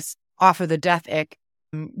 to get us off of the death ick.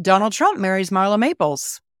 Donald Trump marries Marla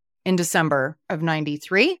Maples in December of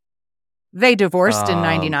 93. They divorced in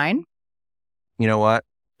 99. You know what?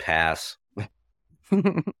 Pass.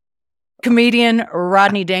 Comedian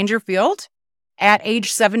Rodney Dangerfield, at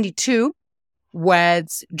age 72,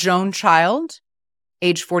 weds Joan Child,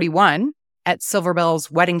 age 41, at Silver Bell's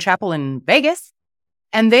Wedding Chapel in Vegas.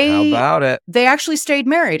 And How about it? They actually stayed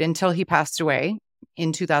married until he passed away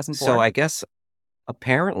in 2004. So I guess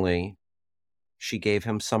apparently she gave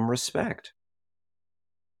him some respect.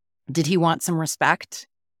 Did he want some respect?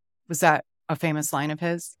 Was that a famous line of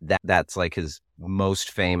his? That's like his most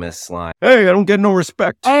famous line. Hey, I don't get no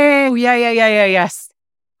respect. Oh, yes.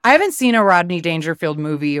 I haven't seen a Rodney Dangerfield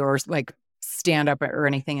movie or like stand up or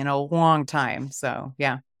anything in a long time. So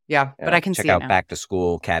yeah. But I can check see it out now. Back to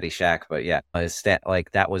School, Caddyshack. But yeah,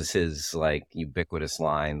 like that was his like ubiquitous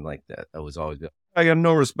line. Like that was always. I got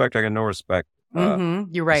no respect. I got no respect.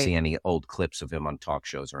 You're right. See any old clips of him on talk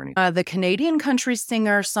shows or anything? The Canadian country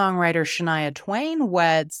singer songwriter Shania Twain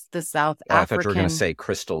weds the South African. I thought you were going to say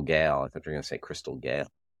Crystal Gale.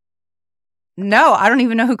 No, I don't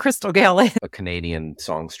even know who Crystal Gale is. A Canadian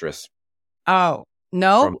songstress. Oh,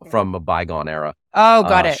 no. From a bygone era. Oh,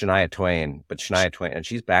 got it. Shania Twain. But Shania Twain, and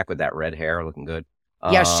she's back with that red hair looking good.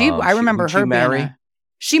 Yeah, I remember her marry.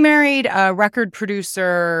 She married record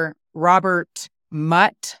producer Robert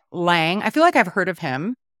Mutt Lang. I feel like I've heard of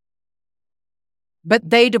him. But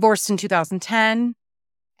they divorced in 2010.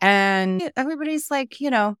 And everybody's like,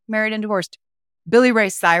 married and divorced. Billy Ray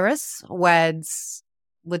Cyrus weds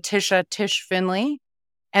Letitia Tish Finley.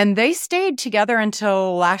 And they stayed together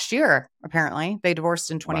until last year, apparently. They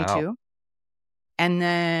divorced in 22. Wow. And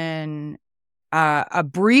then a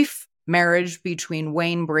brief marriage between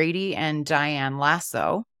Wayne Brady and Diane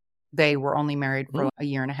Lasso. They were only married for a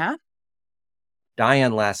year and a half.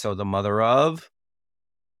 Diane Lasso, the mother of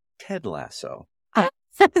Ted Lasso.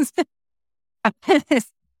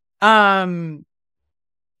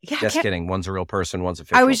 Just kidding. One's a real person, one's a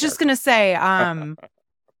fictional. I was just going to say,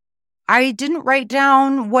 I didn't write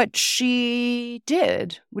down what she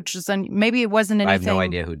did, which is maybe it wasn't anything. I have no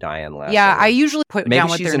idea who Diane Lasso is. I usually put down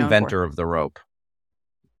what they're known for. Maybe she's inventor of the rope.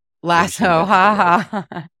 Lasso,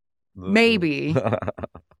 Maybe.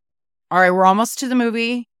 All right, we're almost to the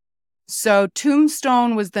movie. So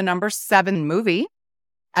Tombstone was the number 7 movie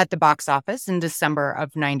at the box office in December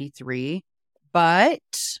of 93. But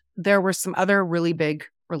there were some other really big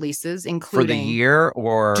releases, including... For the year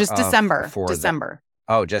or... Just December. December.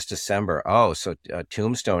 Just December. Oh, so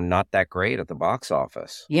Tombstone, not that great at the box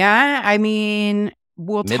office. Yeah, I mean,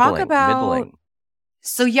 we'll talk about... Middling.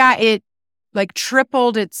 So yeah, it like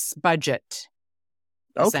tripled its budget,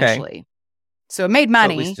 essentially. So it made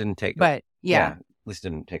money. So at least didn't take... But yeah. At least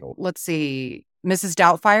didn't take a... Let's see. Mrs.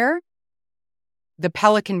 Doubtfire, The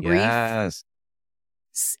Pelican Brief. Yes.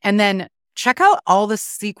 And then check out all the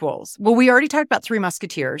sequels. Well, we already talked about Three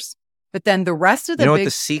Musketeers, but then the rest of the what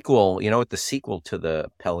the sequel to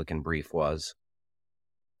The Pelican Brief was?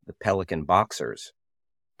 The Pelican Boxers.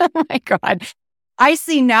 Oh my God. I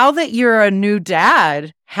see now that you're a new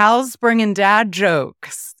dad. Hal's bringing dad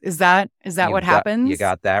jokes. Is that what happens? You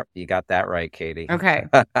got that right, Katie. Okay.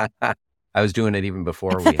 I was doing it even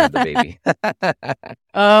before we had the baby.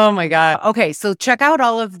 Oh my God. Okay, so check out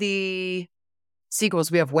all of the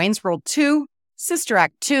sequels. We have Wayne's World 2, Sister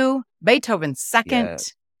Act 2, Beethoven's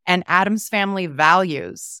Second, and Addams Family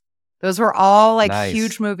Values. Those were all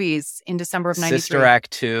huge movies in December of 93. Sister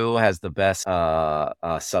Act 2 has the best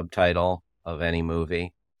subtitle of any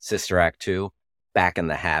movie. Sister Act 2, Back in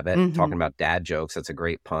the Habit, talking about dad jokes. That's a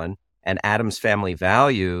great pun. And Addams Family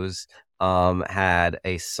Values had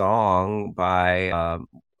a song by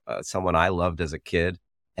someone I loved as a kid,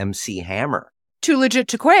 MC Hammer. Too Legit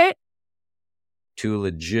to Quit. Too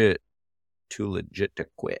legit to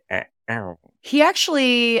quit. He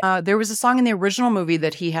actually, there was a song in the original movie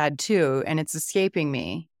that he had too, and it's escaping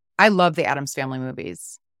me. I love the Addams Family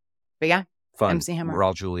movies. But yeah, fun. MC Hammer.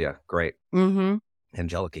 Raul Julia, great. Mm-hmm.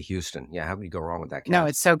 Angelica Houston. Yeah, how could you go wrong with that cast? No,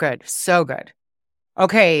 it's so good. So good.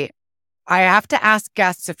 Okay, I have to ask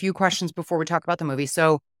guests a few questions before we talk about the movie.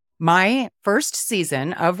 So my first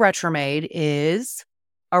season of Retromade is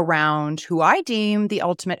around who I deem the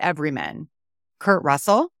ultimate everyman, Kurt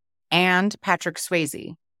Russell and Patrick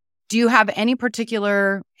Swayze. Do you have any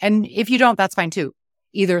particular, and if you don't, that's fine too,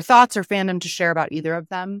 either thoughts or fandom to share about either of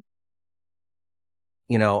them?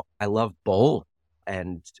 I love both,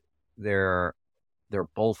 and they're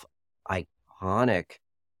both iconic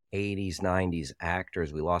 80s, 90s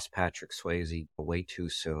actors. We lost Patrick Swayze way too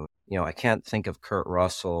soon. I can't think of Kurt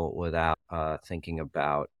Russell without thinking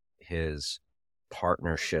about his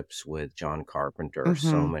partnerships with John Carpenter.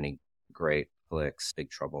 So many great flicks. Big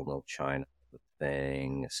Trouble in Little China, The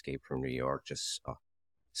Thing, Escape from New York, just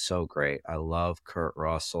so great. I love Kurt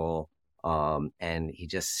Russell. And he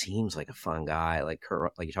just seems like a fun guy. Like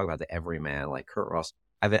you talk about the everyman, like Kurt Russell.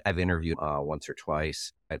 I've interviewed once or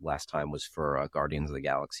twice. Last time was for Guardians of the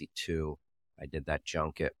Galaxy 2. I did that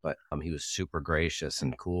junket, but he was super gracious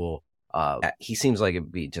and cool. He seems like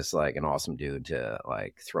it'd be just like an awesome dude to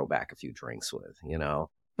throw back a few drinks with,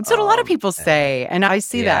 That's what a lot of people say, and I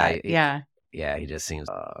see that. Yeah, he just seems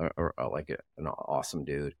like an awesome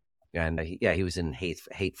dude. And he was in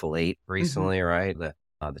Hateful Eight recently, right? The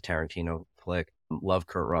Tarantino flick. Love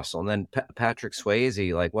Kurt Russell. And then Patrick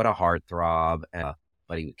Swayze, like, what a heartthrob.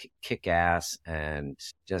 But he would kick ass, and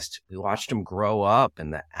just we watched him grow up in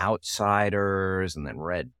The Outsiders and then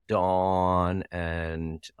Red Dawn,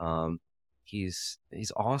 and he's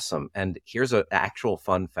awesome. And here's an actual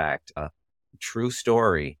fun fact, true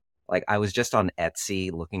story. Like, I was just on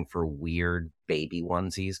Etsy looking for weird baby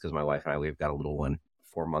onesies because my wife and we've got a little one,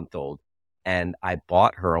 4-month-old, and I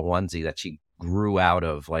bought her a onesie that she grew out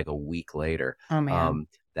of like a week later. Oh man.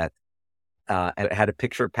 It had a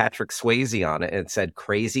picture of Patrick Swayze on it, and it said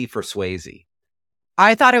 "Crazy for Swayze."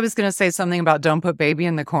 I thought I was going to say something about "Don't put baby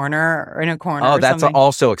in the corner" or in a corner. Oh, or that's something.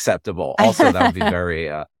 Also acceptable. Also, that would be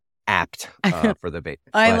very apt for the baby.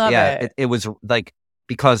 I love it. It was like,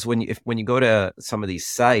 because when you go to some of these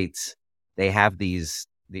sites, they have these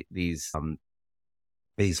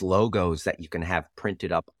logos that you can have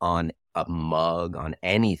printed up on a mug, on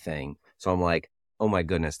anything. So I'm like, oh my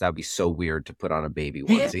goodness, that would be so weird to put on a baby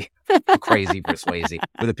onesie. Crazy for Swayze,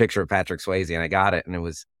 with a picture of Patrick Swayze, and I got it, and it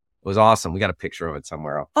was awesome. We got a picture of it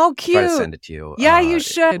somewhere. Oh, cute. Try to send it to you. Yeah, you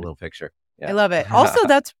should. A little picture. Yeah. I love it. Also,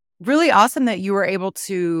 that's really awesome that you were able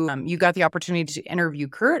to, you got the opportunity to interview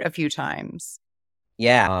Kurt a few times.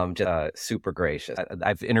 Yeah, just, super gracious.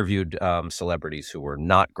 I've interviewed celebrities who were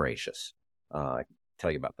not gracious. I can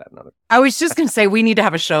tell you about that another. I was just going to say, we need to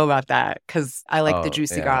have a show about that, because I like the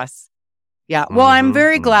juicy goss. Yeah. Well, I'm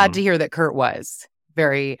very glad to hear that Kurt was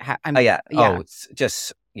very it's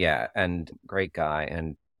just, and great guy,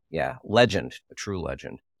 and legend, a true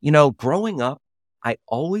legend. You know, growing up, I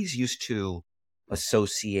always used to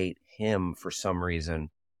associate him for some reason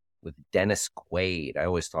with Dennis Quaid. I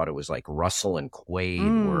always thought it was like Russell and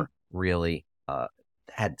Quaid were really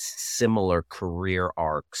had similar career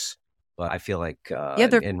arcs, but I feel like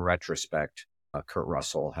in retrospect, Kurt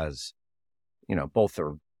Russell has, both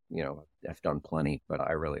are, have done plenty, but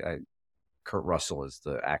Kurt Russell is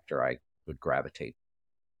the actor I would gravitate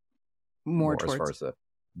more towards, as far as the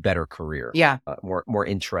better career. Yeah. More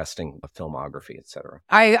interesting filmography, etc.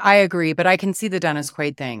 I agree, but I can see the Dennis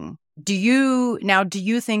Quaid thing. Do you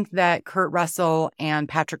think that Kurt Russell and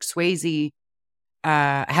Patrick Swayze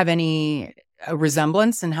have any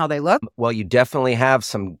resemblance in how they look? Well, you definitely have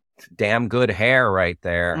some damn good hair right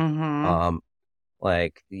there. Mm-hmm.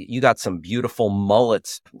 Like, you got some beautiful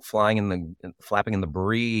mullets flapping in the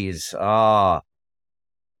breeze.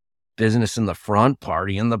 Business in the front,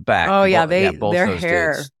 party in the back. Oh yeah, both their those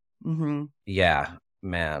hair. Dudes. Mm-hmm. Yeah,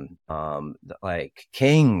 man. Like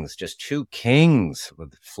kings, just two kings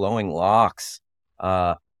with flowing locks.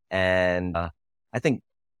 And I think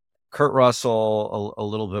Kurt Russell a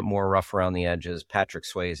little bit more rough around the edges. Patrick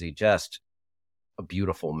Swayze, just a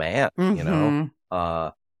beautiful man. Mm-hmm.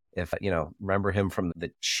 If remember him from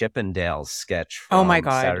the Chippendales sketch from oh my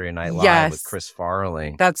God. Saturday Night Live with Chris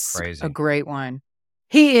Farley. That's crazy. A great one.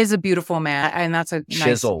 He is a beautiful man, and that's a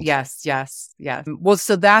chiseled. Nice, yes. Well,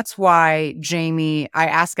 so that's why Jamie, I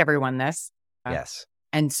ask everyone this. Yes.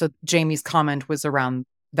 And so Jamie's comment was around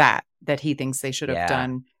that he thinks they should have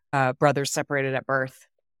done Brothers Separated at Birth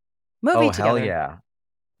movie together. Oh, hell yeah.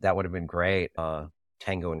 That would have been great.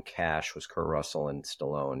 Tango and Cash was Kurt Russell and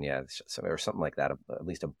Stallone. Yeah, or something like that. At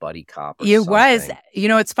least a buddy cop or something. Was.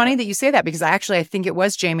 It's funny that you say that, because I think it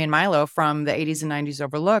was Jamie and Milo from the 80s and 90s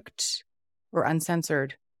Overlooked or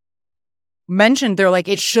Uncensored mentioned, they're like,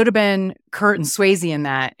 it should have been Kurt and Swayze in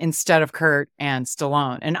that instead of Kurt and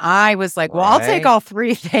Stallone. And I was like, well, I'll take all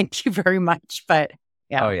three. Thank you very much. But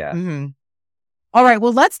yeah. Oh, yeah. Mm-hmm. All right.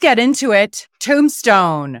 Well, let's get into it.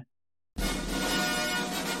 Tombstone.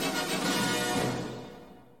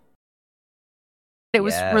 It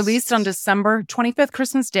was released on December 25th,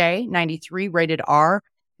 Christmas Day, 93, rated R.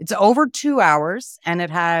 It's over 2 hours, and it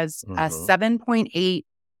has a 7.8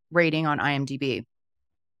 rating on IMDb.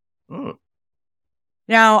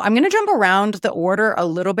 Now, I'm going to jump around the order a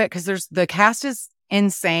little bit, because the cast is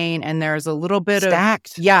insane, and there's a little bit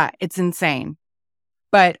stacked. It's insane.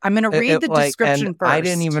 But I'm going to read the description first. I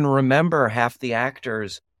didn't even remember half the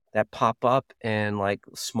actors that pop up in like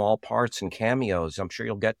small parts and cameos. I'm sure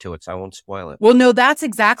you'll get to it, so I won't spoil it. Well, no, that's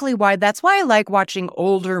why I like watching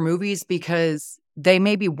older movies, because they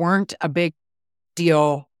maybe weren't a big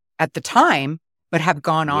deal at the time, but have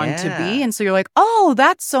gone on to be. And so you're like, oh,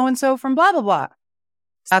 that's so-and-so from blah, blah, blah.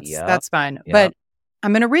 That's fun. Yep. But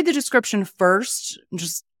I'm going to read the description first,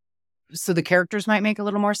 just so the characters might make a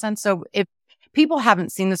little more sense. So if people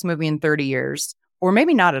haven't seen this movie in 30 years, or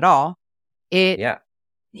maybe not at all,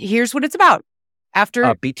 here's what it's about. After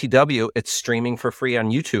BTW, it's streaming for free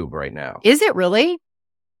on YouTube right now. Is it really?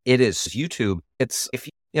 It is YouTube. It's if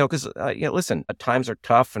because listen, times are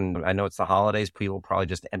tough, and I know it's the holidays. People probably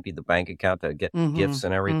just empty the bank account to get gifts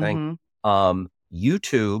and everything.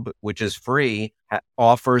 YouTube, which is free,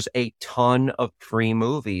 offers a ton of free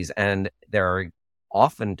movies, and there are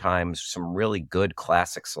oftentimes some really good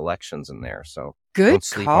classic selections in there. So Good don't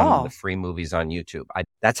sleep call. on the free movies on YouTube.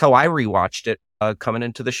 That's how I rewatched it coming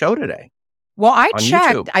into the show today. Well, I on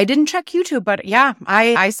checked. YouTube. I didn't check YouTube, but yeah,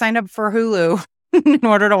 I signed up for Hulu in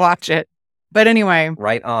order to watch it. But anyway,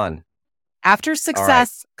 Right on. after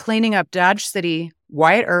success cleaning up Dodge City,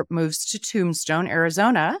 Wyatt Earp moves to Tombstone,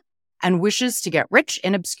 Arizona, and wishes to get rich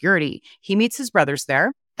in obscurity. He meets his brothers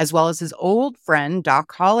there, as well as his old friend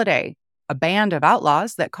Doc Holliday. A band of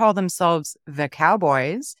outlaws that call themselves the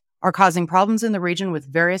Cowboys are causing problems in the region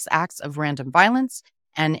with various acts of random violence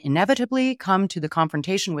and inevitably come to the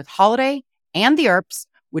confrontation with Holliday and the Earps,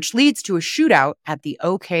 which leads to a shootout at the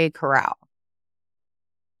OK Corral.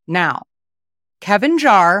 Now, Kevin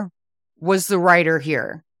Jarre was the writer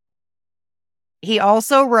here. He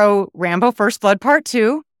also wrote Rambo First Blood Part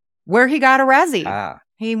 2, where he got a Razzie.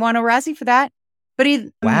 He won a Razzie for that. But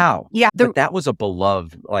Wow. Yeah. But that was a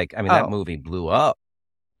beloved, that movie blew up.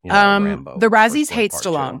 Rambo, the Razzies First Blood hate Part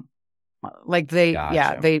Stallone. 2.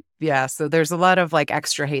 Gotcha. So there's a lot of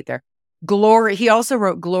extra hate there. Glory. He also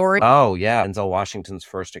wrote Glory. Oh, yeah. Denzel Washington's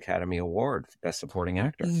first Academy Award, Best Supporting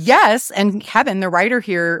Actor. Yes. And Kevin, the writer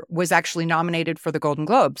here, was actually nominated for the Golden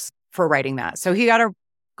Globes for writing that. So he got a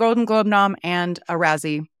Golden Globe nom and a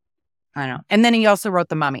Razzie. I know. And then he also wrote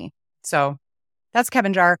The Mummy. So that's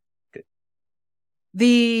Kevin Jarre.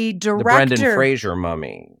 The director. The Brendan Fraser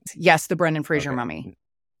Mummy. Yes, the Brendan Fraser Mummy.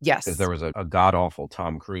 Yes. Because there was a god-awful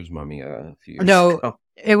Tom Cruise mummy a few years ago.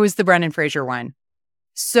 It was the Brendan Fraser one.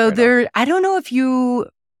 So I don't know if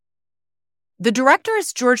the director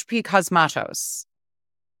is George P. Cosmatos.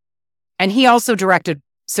 And he also directed,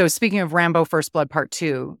 so speaking of Rambo First Blood Part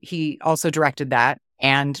 2, he also directed that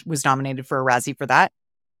and was nominated for a Razzie for that.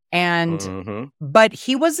 And, but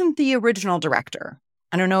he wasn't the original director.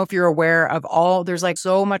 I don't know if you're aware of there's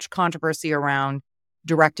so much controversy around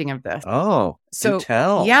directing of this. Oh, do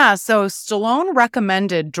tell. Yeah. So Stallone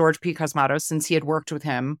recommended George P. Cosmatos since he had worked with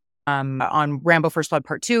him on Rambo First Blood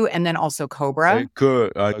Part 2 and then also Cobra. Hey,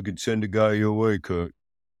 Kurt, I could send a guy your way, Kurt.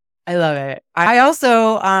 I love it. I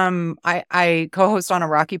also, I co-host on a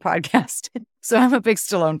Rocky podcast, so I'm a big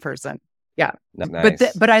Stallone person. Yeah.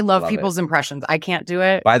 Nice. But I love people's impressions. I can't do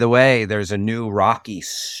it. By the way, there's a new Rocky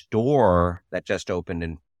store that just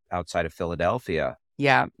opened outside of Philadelphia.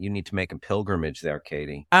 Yeah. You need to make a pilgrimage there,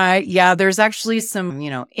 Katie. Yeah, there's actually some,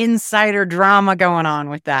 insider drama going on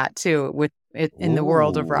with that too, with it in the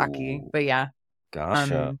world of Rocky. But yeah.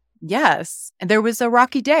 Gotcha. Yes. And there was a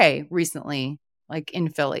Rocky Day recently, in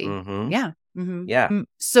Philly. Yeah. Yeah.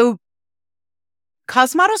 So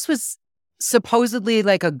Cosmatos was supposedly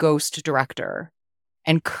a ghost director,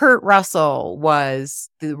 and Kurt Russell was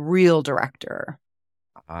the real director.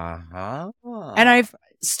 And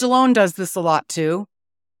Stallone does this a lot too.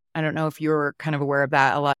 I don't know if you're kind of aware of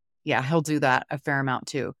that a lot. Yeah, he'll do that a fair amount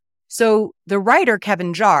too. So the writer,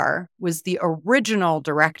 Kevin Jarre, was the original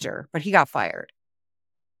director, but he got fired.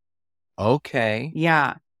 Okay.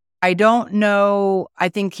 Yeah. I don't know. I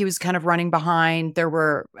think he was kind of running behind. There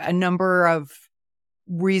were a number of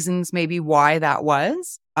reasons maybe why that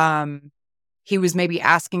was. He was maybe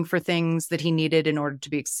asking for things that he needed in order to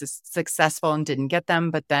be successful and didn't get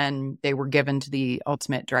them, but then they were given to the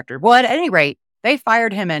ultimate director. Well, at any rate, they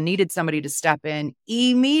fired him and needed somebody to step in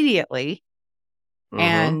immediately.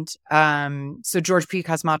 And so George P.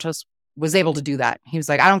 Cosmatos was able to do that. He was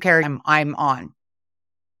like, I don't care. I'm on.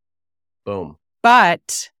 Boom.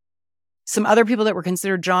 But some other people that were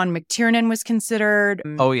considered, John McTiernan was considered.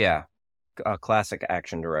 Oh, yeah. A classic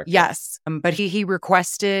action director. Yes. But he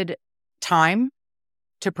requested time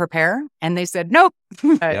to prepare, and they said, nope.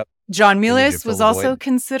 Yep. John Milius was also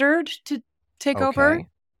considered to take over.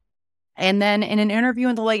 And then in an interview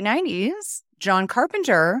in the late 90s, John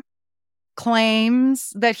Carpenter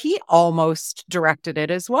claims that he almost directed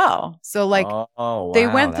it as well. So wow. They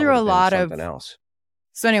went through a lot of something else.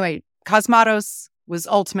 So anyway, Cosmatos was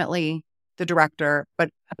ultimately the director, but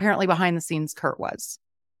apparently behind the scenes, Kurt was.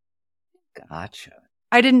 Gotcha.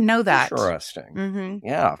 I didn't know that. Interesting.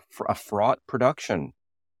 Yeah, a fraught production.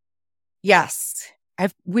 Yes.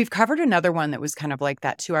 We've covered another one that was kind of like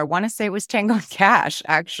that too. I want to say it was Tango and Cash,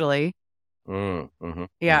 actually.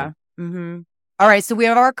 Yeah. All right, so we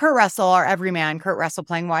have our Kurt Russell, our everyman, Kurt Russell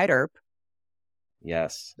playing Wyatt Earp.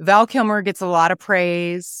 Yes. Val Kilmer gets a lot of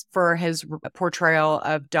praise for his portrayal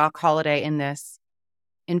of Doc Holliday in this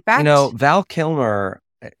In fact, Val Kilmer,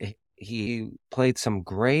 he played some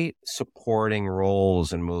great supporting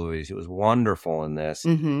roles in movies. He was wonderful in this.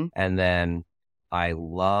 mhm. And then I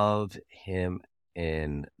love him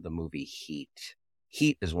in the movie Heat.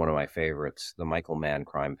 Heat is one of my favorites, the Michael Mann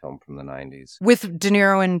crime film from the 90s. With De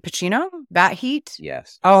Niro and Pacino, that Heat?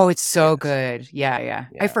 Yes. Oh, it's so Yes. good. Yeah. Yeah.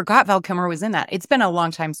 I forgot Val Kilmer was in that. It's been a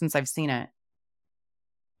long time since I've seen it.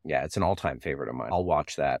 Yeah, it's an all-time favorite of mine. I'll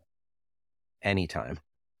watch that anytime.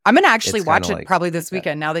 I'm going to actually It's watch kinda it like probably this that.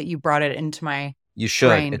 weekend now that you brought it into my You should.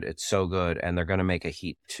 brain. It's so good. And they're going to make a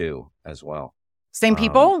Heat 2 as well. Same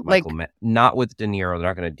people? Not with De Niro. They're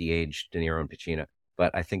not going to de-age De Niro and Pacino.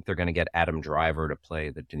 But I think they're going to get Adam Driver to play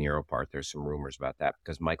the De Niro part. There's some rumors about that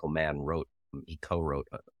because Michael Mann co-wrote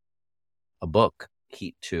a book,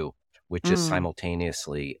 Heat 2, which is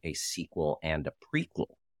simultaneously a sequel and a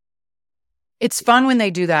prequel. It's fun when they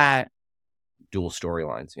do that. Dual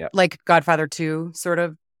storylines, yeah. Like Godfather 2, sort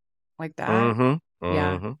of like that. Mm-hmm.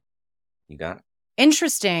 Yeah. Mm-hmm. You got it.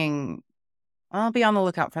 Interesting. I'll be on the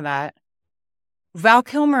lookout for that. Val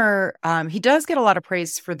Kilmer, he does get a lot of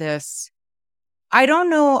praise for this. I don't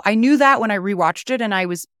know. I knew that when I rewatched it and I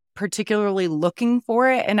was particularly looking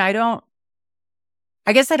for it. And I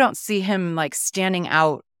guess I don't see him like standing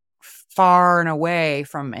out far and away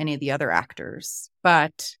from any of the other actors.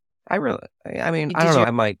 But I don't know.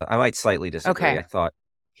 I might slightly disagree. Okay. I thought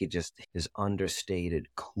his understated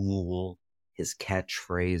cool, his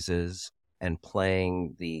catchphrases, and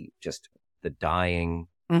playing the dying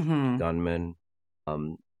gunman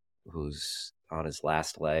who's on his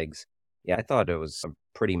last legs. Yeah, I thought it was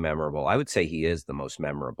pretty memorable. I would say he is the most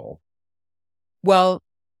memorable. Well,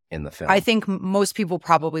 in the film, I think most people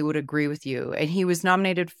probably would agree with you. And he was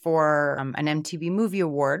nominated for an MTV Movie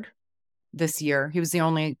Award this year. He was the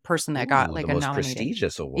only person that got like the a most nominated.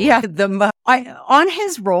 prestigious award. Yeah. On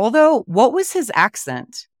his role though, what was his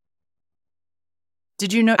accent?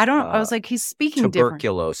 Did you know? I was like, he's speaking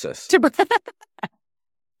tuberculosis.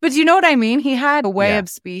 But you know what I mean? He had a way of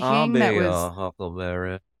speaking I'll be that was a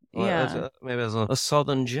huckleberry. Maybe as a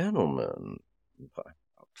southern gentleman.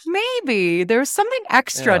 Maybe there's something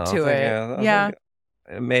extra to it. Yeah.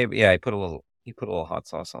 Maybe. Yeah. He put a little hot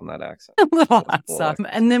sauce on that accent. A little hot sauce.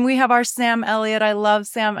 And then we have our Sam Elliott. I love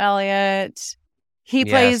Sam Elliott. He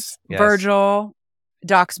plays Virgil,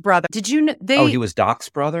 Doc's brother. Did you know he was Doc's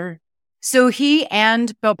brother? So he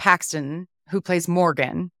and Bill Paxton, who plays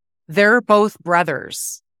Morgan, they're both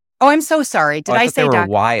brothers. Oh, I'm so sorry. Did I say Doc?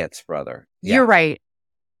 Wyatt's brother. Yeah. You're right.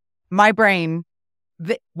 My brain.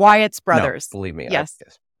 Wyatt's brothers. No, believe me. Yes.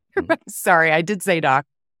 Sorry, I did say Doc.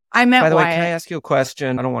 I meant By the Wyatt. way, can I ask you a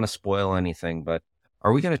question? I don't want to spoil anything, but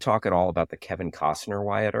are we going to talk at all about the Kevin Costner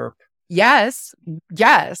Wyatt Earp? Yes.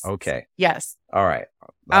 Okay. Yes. All right.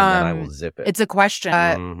 Then I will zip it. It's a question.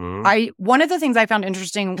 One of the things I found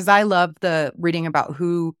interesting, because I love the reading about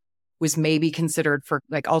who was maybe considered for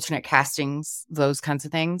like alternate castings, those kinds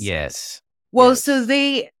of things. Yes. Well, so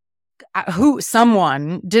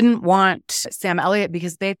someone didn't want Sam Elliott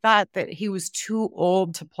because they thought that he was too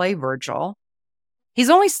old to play Virgil. He's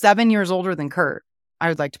only 7 years older than Kurt, I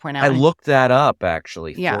would like to point out. I looked that up,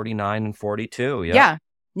 actually. Yeah. 49 and 42. Yeah.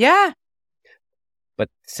 Yeah. But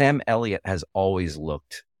Sam Elliott has always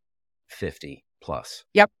looked 50 plus.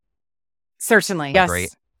 Yep. Certainly.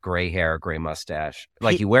 Yes. Gray hair, gray mustache.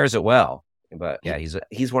 Like he wears it well. But yeah,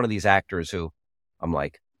 he's one of these actors who I'm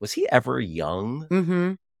like, was he ever young?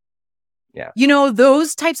 Mm-hmm. Yeah. You know,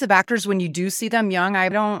 those types of actors, when you do see them young, I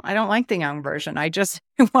don't like the young version. I just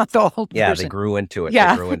want the old version. Yeah, they grew into it.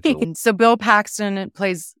 Yeah. They grew into it. So Bill Paxton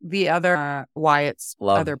plays the other Wyatt's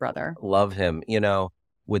other brother. Love him. You know,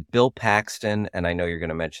 with Bill Paxton, and I know you're going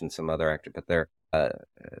to mention some other actor, but there are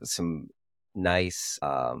some nice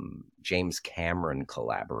James Cameron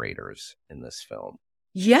collaborators in this film.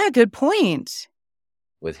 Yeah, good point.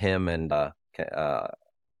 With him and I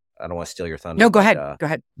don't want to steal your thunder. No, go ahead. Go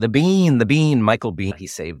ahead. The Bean, Michael Bean. He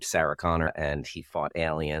saved Sarah Connor and he fought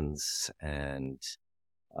aliens and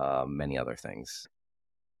many other things.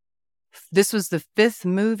 This was the fifth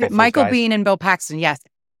movie. Michael Bean and Bill Paxton, yes.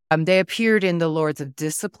 They appeared in The Lords of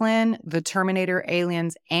Discipline, The Terminator,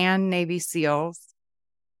 Aliens, and Navy SEALs.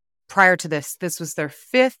 Prior to this was their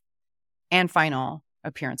fifth and final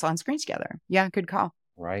appearance on screen together. Yeah, good call.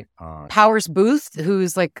 Right. Powers Booth,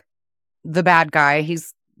 who's like the bad guy.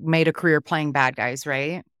 He's made a career playing bad guys,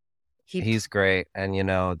 right? He's great. And, you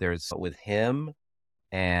know, there's with him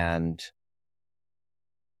and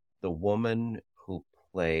the woman who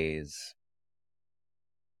plays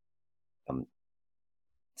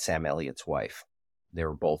Sam Elliott's wife. They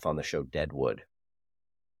were both on the show Deadwood.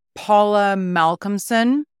 Paula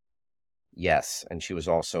Malcolmson. Yes. And she was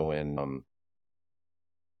also in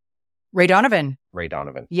Ray Donovan. Ray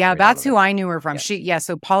Donovan. Yeah, Ray that's Donovan. who I knew her from. Yeah.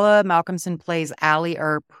 So Paula Malcolmson plays Allie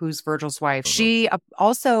Earp, who's Virgil's wife. Mhm. She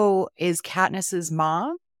also is Katniss's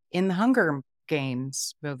mom in the Hunger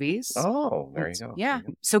Games movies. Oh, there you go. Yeah. There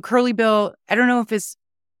you So Curly Bill, I don't know if it's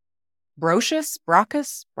Brocious.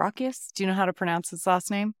 Do you know how to pronounce his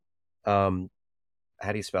last name? go.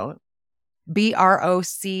 How do you spell it?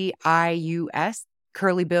 Brocius.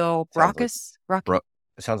 Curly Bill Brockus.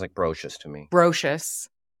 It sounds like Brocious to me. Brocious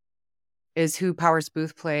is who Powers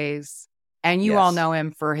Booth plays. And you all know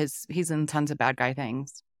him for he's in tons of bad guy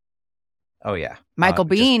things. Oh, yeah. Michael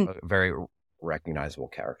Biehn. A very recognizable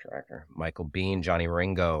character actor. Michael Biehn, Johnny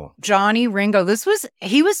Ringo. Johnny Ringo.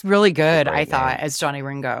 He was really good, Great I thought, name. as Johnny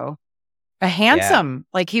Ringo.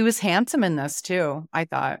 Like he was handsome in this too, I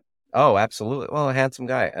thought. Oh, absolutely. Well, a handsome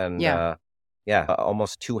guy. And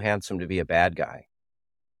almost too handsome to be a bad guy.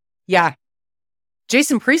 Yeah.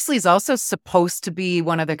 Jason Priestley's also supposed to be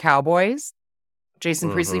one of the cowboys.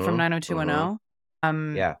 Jason Priestley from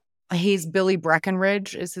 90210. Yeah. He's Billy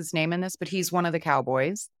Breckenridge is his name in this, but he's one of the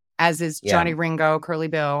cowboys, as is Johnny Ringo, Curly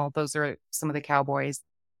Bill. Those are some of the cowboys.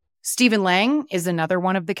 Stephen Lang is another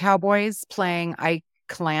one of the cowboys playing Ike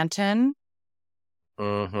Clanton.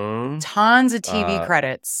 Mm-hmm. Tons of TV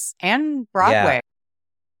credits and Broadway.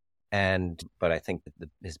 But I think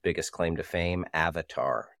his biggest claim to fame,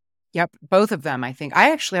 Avatar. Yep, both of them, I think.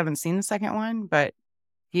 I actually haven't seen the second one, but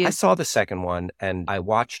I saw the second one, and I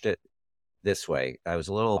watched it this way. I was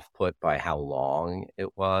a little off-put by how long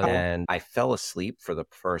it was, and I fell asleep for the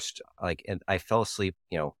first, and I fell asleep,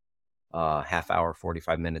 half hour,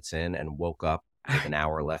 45 minutes in, and woke up with an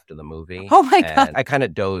hour left of the movie. Oh my God. I kind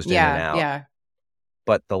of dozed in and out. Yeah.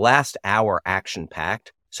 But the last hour,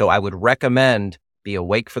 action-packed. So I would recommend be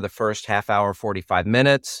awake for the first half hour, 45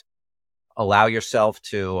 minutes. Allow yourself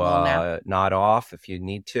to nod off if you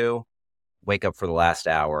need to. Wake up for the last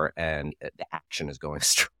hour, and the action is going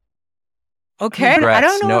straight. Okay. Regrets. I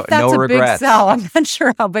don't know if that's a big sell. I'm not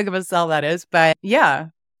sure how big of a sell that is, but yeah.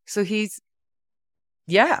 So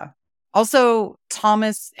Also,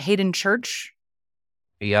 Thomas Hayden Church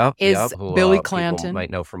is who, Billy people Clanton.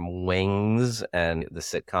 might know from Wings and the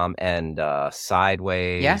sitcom, and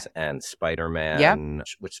Sideways and Spider-Man. Yep.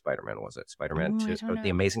 Which Spider-Man was it? Spider-Man Oh, 2? I don't know. The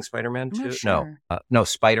Amazing Spider-Man 2? not sure. No,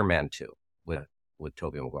 Spider-Man 2 with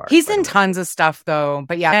Tobey Maguire. He's Spider-Man in tons of stuff, though.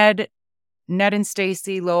 But yeah, Ned and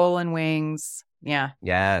Stacy, Lowell and Wings. Yeah.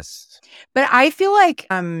 Yes. But I feel like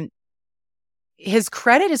his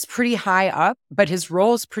credit is pretty high up, but his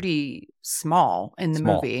role is pretty small in the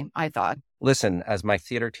movie, I thought. Listen, as my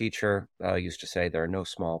theater teacher used to say, there are no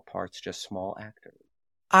small parts, just small actors.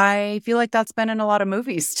 I feel like that's been in a lot of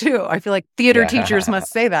movies, too. I feel like theater teachers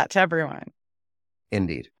must say that to everyone.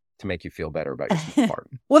 Indeed. To make you feel better about your small part.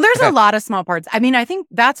 Well, there's a lot of small parts. I mean, I think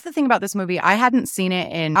that's the thing about this movie. I hadn't seen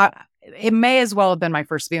it it may as well have been my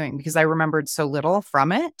first viewing because I remembered so little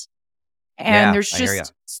from it. And there's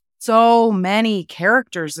just so many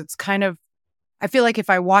characters. It's kind of, I feel like if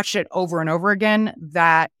I watched it over and over again,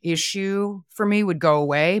 that issue for me would go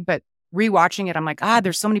away. But rewatching it, I'm like,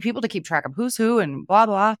 there's so many people to keep track of who's who and blah,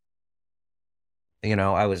 blah.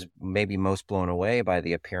 I was maybe most blown away by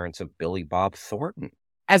the appearance of Billy Bob Thornton.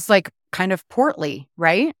 As kind of portly,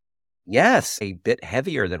 right? Yes, a bit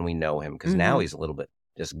heavier than we know him because now he's a little bit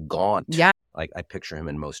just gaunt. Yeah. Like I picture him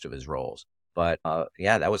in most of his roles. But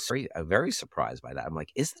that was very surprised by that. I'm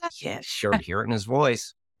like, is that? Yeah, sure. Hear it in his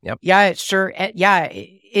voice. Yep. Yeah, sure. Yeah,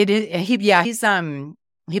 it is.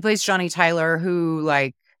 He plays Johnny Tyler,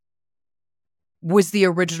 who was the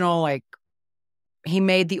original, he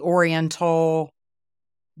made the Oriental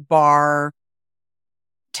bar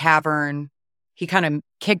tavern. He kind of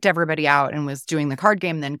kicked everybody out and was doing the card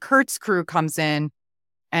game. Then Kurt's crew comes in,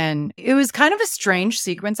 and it was kind of a strange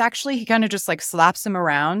sequence, actually. He kind of just slaps him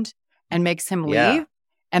around and makes him leave.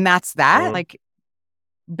 And that's that.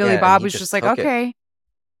 Billy Bob was just okay.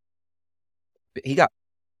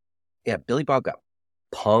 Billy Bob got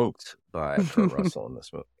punked by Kurt Russell in this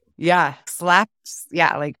movie. Yeah, slaps.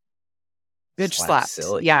 Yeah, bitch slaps.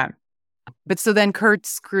 Silly. Yeah. But so then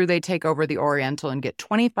Kurt's crew, they take over the Oriental and get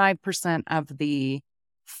 25% of the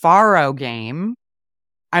Faro game.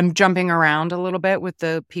 I'm jumping around a little bit with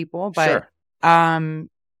the people, but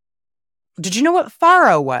did you know what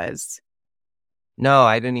Faro was? No,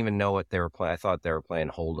 I didn't even know what they were playing. I thought they were playing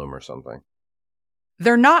Hold'em or something.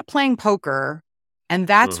 They're not playing poker, and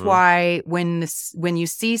that's why when you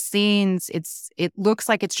see scenes, it looks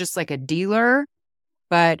like it's just like a dealer,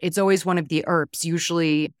 but it's always one of the Earps,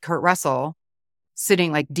 usually Kurt Russell,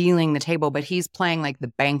 sitting dealing the table, but he's playing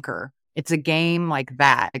the banker. It's a game like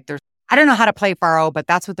that. I don't know how to play Faro, but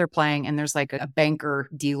that's what they're playing, and there's a banker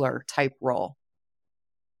dealer type role.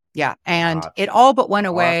 Yeah. And it all but went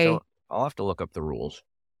away. I'll have to look up the rules.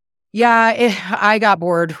 Yeah, I got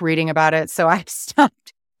bored reading about it, so I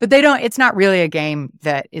stopped. But it's not really a game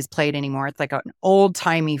that is played anymore. It's like an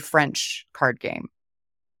old-timey French card game.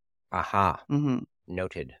 Aha. Mm-hmm.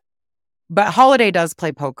 Noted. But Holiday does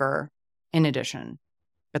play poker in addition.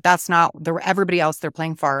 But that's not everybody else. They're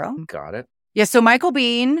playing Faro. Got it. Yeah, so Michael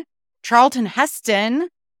Biehn, Charlton Heston.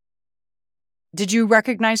 Did you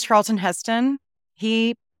recognize Charlton Heston?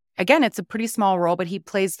 Again, it's a pretty small role, but he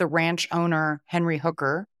plays the ranch owner, Henry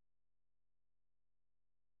Hooker.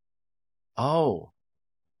 Oh,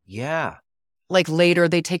 yeah. Like later,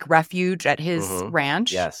 they take refuge at his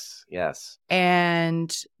ranch. Yes, yes.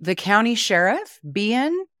 And the county sheriff,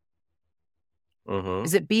 Behan.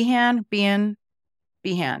 Is it Behan? Behan.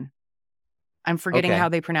 I'm forgetting how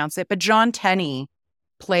they pronounce it. But John Tenney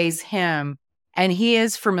plays him. And he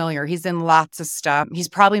is familiar. He's in lots of stuff. He's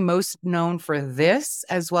probably most known for this,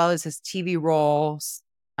 as well as his TV roles.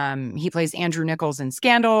 He plays Andrew Nichols in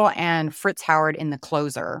Scandal and Fritz Howard in The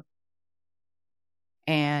Closer.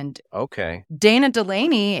 And Dana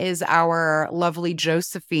Delaney is our lovely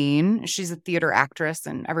Josephine. She's a theater actress,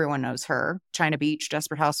 and everyone knows her. China Beach,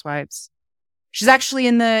 Desperate Housewives. She's actually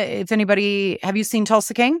in have you seen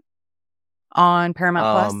Tulsa King on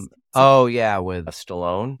Paramount Plus? Oh, yeah, with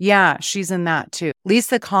Stallone. Yeah, she's in that too.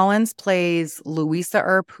 Lisa Collins plays Louisa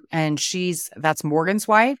Earp, and that's Morgan's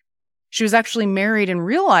wife. She was actually married in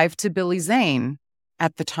real life to Billy Zane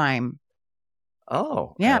at the time.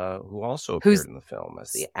 Oh, yeah. Who also appeared in the film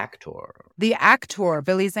as the actor. The actor,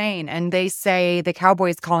 Billy Zane. And they say the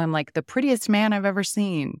Cowboys call him like the prettiest man I've ever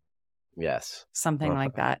seen. Yes. Something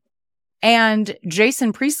like that. And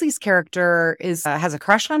Jason Priestley's character has a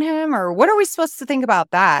crush on him, or what are we supposed to think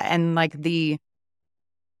about that? And like it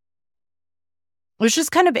was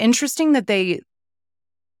just kind of interesting that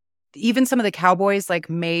even some of the Cowboys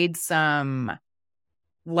like made some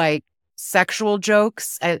like sexual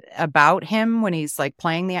jokes about him when he's like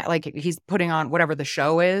playing he's putting on whatever the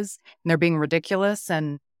show is, and they're being ridiculous.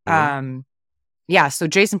 And so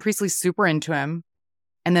Jason Priestley's super into him.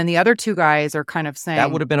 And then the other two guys are kind of saying...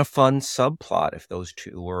 That would have been a fun subplot if those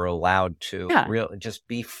two were allowed to just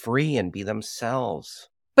be free and be themselves.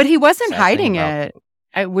 But he wasn't hiding it,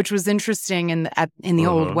 which was interesting in the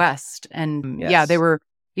Old West. And they were...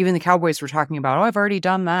 Even the Cowboys were talking about, I've already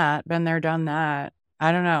done that, been there, done that.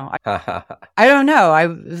 I don't know. I don't know. I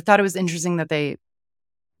thought it was interesting that they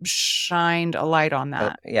shined a light on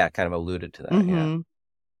that. Kind of alluded to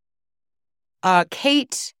that,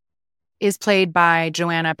 Kate is played by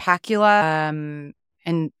Joanna Pacula,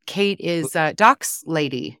 and Kate is Doc's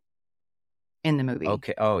lady in the movie.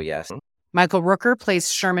 Okay. Oh, yes. Michael Rooker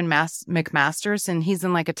plays Sherman McMasters, and he's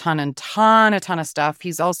in like a ton of stuff.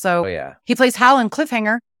 He's also he plays Hal in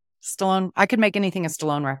Cliffhanger. Stallone. I could make anything a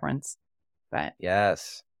Stallone reference, but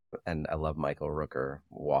yes. And I love Michael Rooker,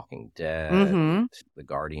 Walking Dead, the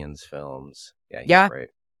Guardians films. Yeah, he's great.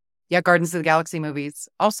 Yeah, Guardians of the Galaxy movies.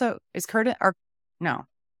 Also, is Curtis or no?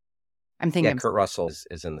 I'm thinking. Yeah, Kurt Russell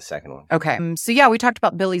is in the second one. Okay. So we talked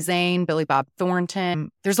about Billy Zane, Billy Bob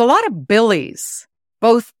Thornton. There's a lot of Billies,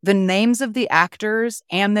 both the names of the actors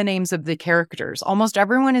and the names of the characters. Almost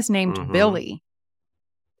everyone is named Billy.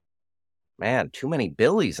 Man, too many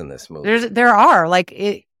Billies in this movie. There are. I'm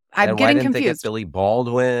getting confused. Why didn't they get Billy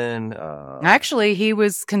Baldwin? Actually, he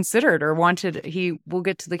was considered or wanted. We'll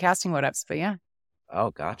get to the casting what-ups, but yeah.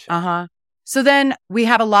 Oh, gotcha. So then we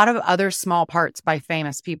have a lot of other small parts by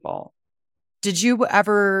famous people. Did you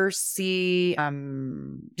ever see,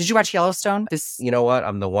 did you watch Yellowstone? You know what?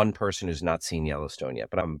 I'm the one person who's not seen Yellowstone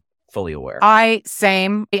yet, but I'm fully aware.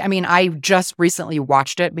 Same. I mean, I just recently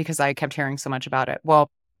watched it because I kept hearing so much about it.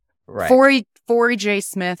 Well, Forey J.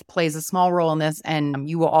 Smith plays a small role in this, and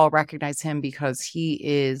you will all recognize him because he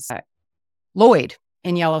is Lloyd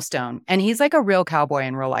in Yellowstone. And he's like a real cowboy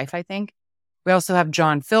in real life, I think. We also have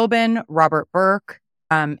John Philbin, Robert Burke,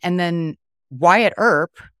 and then Wyatt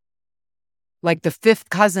Earp. Like the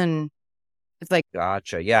fifth cousin. It's like...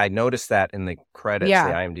 Gotcha. Yeah, I noticed that in the credits, the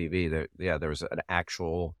IMDb. There was an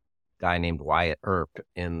actual guy named Wyatt Earp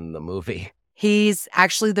in the movie. He's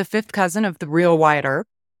actually the fifth cousin of the real Wyatt Earp.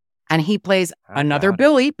 And he plays another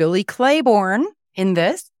Billy, Billy Claiborne, in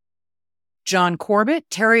this. John Corbett,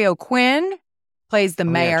 Terry O'Quinn plays the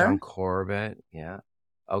mayor. Yeah, John Corbett, yeah.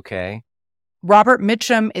 Okay. Robert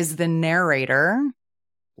Mitchum is the narrator.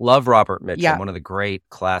 Love Robert Mitchum, one of the great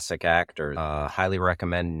classic actors. Highly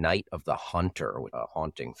recommend Night of the Hunter, a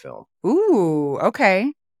haunting film. Ooh,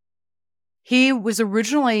 okay. He was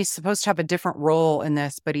originally supposed to have a different role in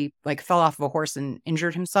this, but he fell off of a horse and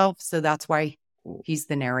injured himself, so that's why he's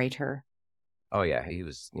the narrator. Oh yeah, he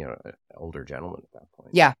was, an older gentleman at that point.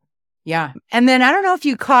 Yeah. Yeah. And then I don't know if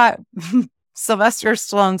you caught Sylvester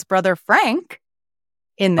Stallone's brother Frank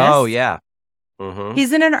in this. Oh yeah. Mm-hmm.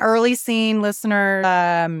 He's in an early scene,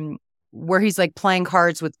 listener, where he's like playing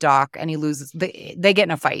cards with Doc and he loses. They get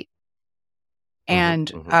in a fight.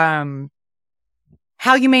 And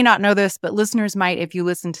how you may not know this, but listeners might if you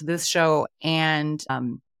listen to this show. And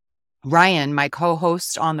Ryan, my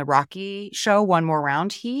co-host on the Rocky show, One More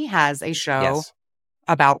Round, he has a show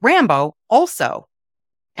about Rambo also.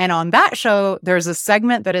 And on that show, there's a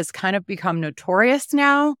segment that has kind of become notorious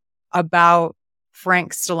now about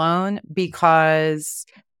Frank Stallone, because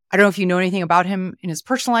I don't know if you know anything about him in his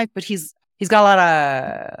personal life, but he's got a lot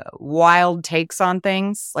of wild takes on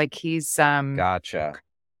things. Like he's Gotcha.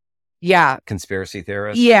 Yeah. Conspiracy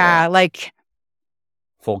theorist. Yeah, like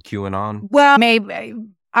full QAnon. Well, maybe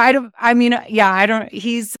I don't.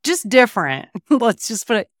 He's just different. Let's just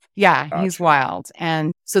put it. Yeah, gotcha. He's wild,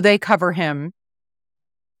 and so they cover him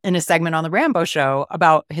in a segment on the Rambo show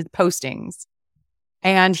about his postings,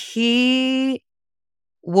 and he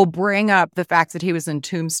will bring up the fact that he was in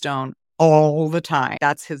Tombstone all the time.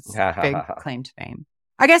 That's his big claim to fame.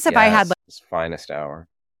 I guess if I had like his finest hour,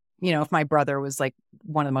 if my brother was like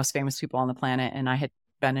one of the most famous people on the planet and I had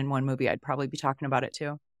been in one movie, I'd probably be talking about it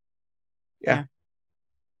too. Yeah.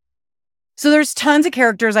 So there's tons of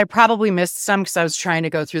characters. I probably missed some because I was trying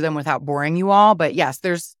to go through them without boring you all. But yes,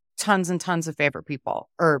 there's tons and tons of favorite people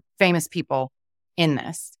or famous people in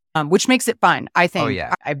this, which makes it fun. I think. Oh,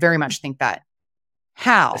 yeah. I very much think that.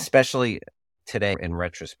 How? Especially today, in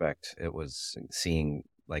retrospect, it was seeing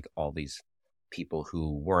like all these people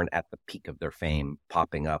who weren't at the peak of their fame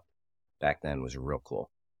popping up back then was real cool.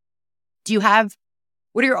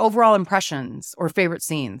 What are your overall impressions or favorite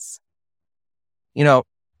scenes?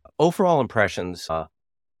 Overall impressions.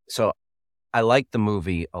 So I like the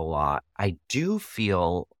movie a lot. I do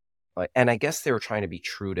feel like, and I guess they were trying to be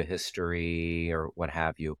true to history or what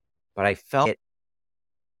have you, but I felt it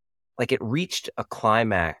reached a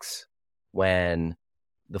climax when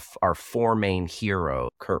our four main heroes,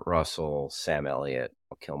 Kurt Russell, Sam Elliott,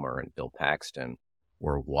 Kilmer, and Bill Paxton,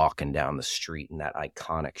 were walking down the street in that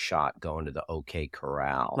iconic shot going to the OK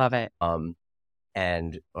Corral. Love it.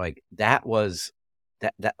 And like that was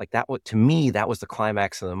to me, that was the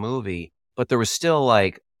climax of the movie. But there was still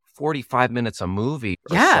like 45 minutes of movie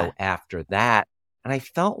or so after that. And I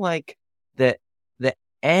felt like that the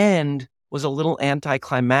end was a little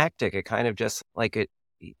anticlimactic. It kind of just like it,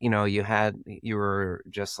 you were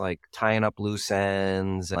just like tying up loose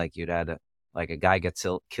ends. Like you'd had a guy gets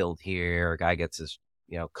killed here, a guy gets his,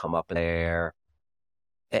 come up in there.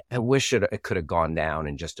 I wish it could have gone down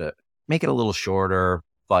and just make it a little shorter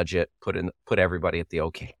budget, put everybody at the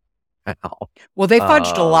OK. Well, they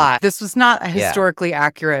fudged a lot. This was not historically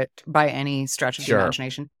accurate by any stretch of the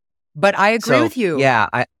imagination. But I agree with you. Yeah,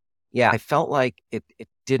 I felt like it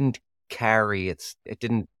didn't carry it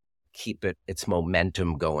didn't keep its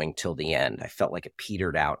momentum going till the end. I felt like it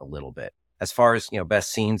petered out a little bit. As far as,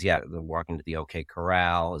 best scenes, the walking to the OK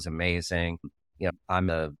Corral is amazing. I'm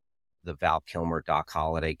the Val Kilmer, Doc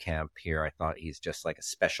Holliday camp here. I thought he's just like a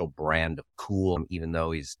special brand of cool, even though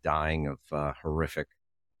he's dying of horrific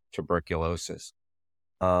tuberculosis.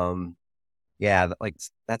 That's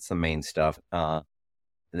the main stuff. And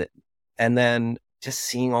then just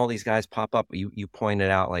seeing all these guys pop up. You pointed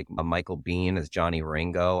out like Michael Biehn as Johnny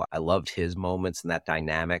Ringo. I loved his moments and that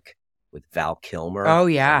dynamic with Val Kilmer. Oh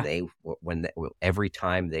yeah. Every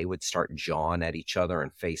time they would start jawing at each other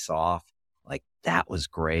and face off, like that was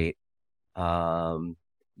great. But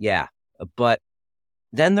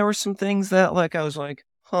then there were some things that like I was like,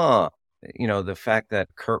 the fact that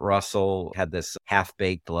Kurt Russell had this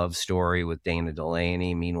half-baked love story with Dana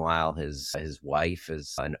Delaney. Meanwhile, his wife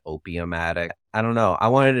is an opium addict. I don't know. I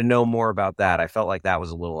wanted to know more about that. I felt like that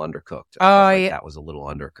was a little undercooked. That was a little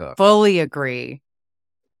undercooked. Fully agree.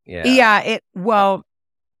 Yeah. Yeah.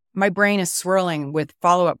 My brain is swirling with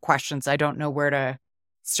follow-up questions. I don't know where to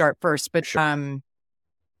start first, but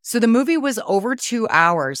so the movie was over 2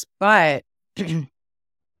 hours, but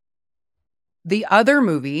the other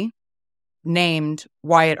movie named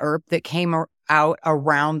Wyatt Earp that came out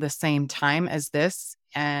around the same time as this,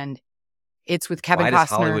 and it's with Kevin Costner. Why does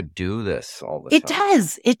Hollywood do this all the time?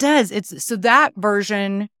 It does. It's so that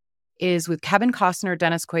version is with Kevin Costner,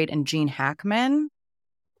 Dennis Quaid, and Gene Hackman.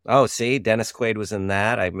 Oh, see, Dennis Quaid was in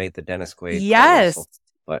that. I made the Dennis Quaid. Yes,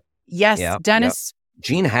 but yes, yeah, Dennis. Yeah.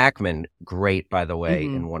 Gene Hackman, great by the way,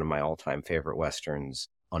 in one of my all-time favorite westerns,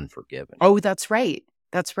 Unforgiven. Oh, that's right.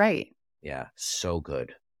 That's right. Yeah, so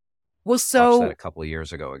good. Well, so watched that a couple of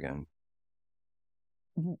years ago again.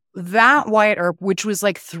 that Wyatt Earp, which was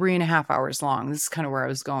like 3.5 hours long. This is kind of where I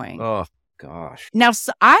was going. Oh, gosh. Now,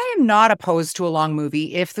 so I am not opposed to a long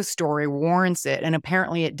movie if the story warrants it, and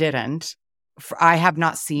apparently it didn't. I have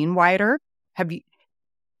not seen Wyatt Earp. Have you?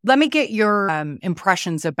 Let me get your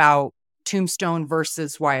impressions about Tombstone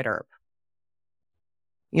versus Wyatt Earp.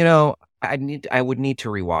 You know, I would need to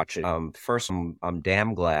rewatch it. First, I'm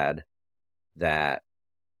damn glad that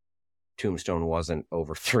Tombstone wasn't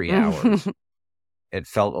over 3 hours. It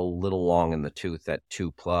felt a little long in the tooth at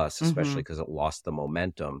 2+, especially because it lost the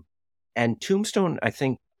momentum. And Tombstone, I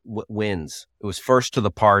think, wins. It was first to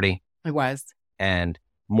the party. It was. And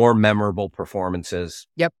more memorable performances.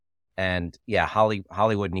 Yep. And yeah,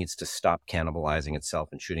 Hollywood needs to stop cannibalizing itself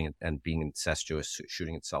and shooting it and being incestuous,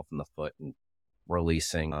 shooting itself in the foot and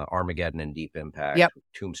releasing Armageddon and Deep Impact. Yep.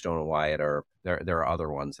 Tombstone and Wyatt Earp. There are other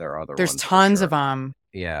ones. There's tons of them.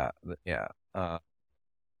 Yeah. Yeah.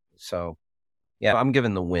 So yeah, I'm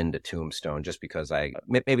giving the win to Tombstone just because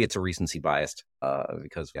maybe it's a recency biased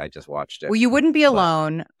because I just watched it. Well, you wouldn't be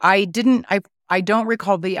alone. I don't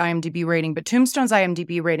recall the IMDb rating, but Tombstone's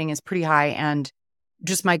IMDb rating is pretty high. And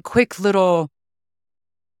just my quick the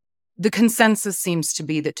consensus seems to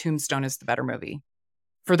be that Tombstone is the better movie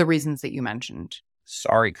for the reasons that you mentioned.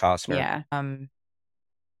 Sorry, Costner. Yeah.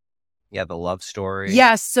 Yeah, the love story.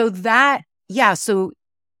 Yeah, so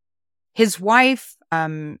his wife,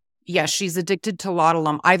 she's addicted to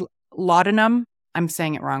laudanum. I'm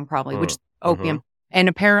saying it wrong probably, which is opium. And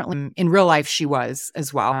apparently in real life she was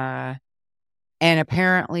as well. And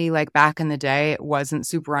apparently like back in the day, it wasn't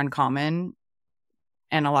super uncommon.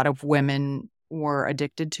 And a lot of women were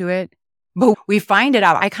addicted to it. But we find it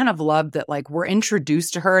out. I kind of love that, like, we're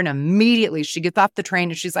introduced to her and immediately she gets off the train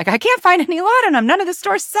and she's like, I can't find any laudanum. None of the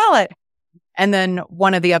stores sell it. And then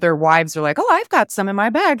one of the other wives are like, oh, I've got some in my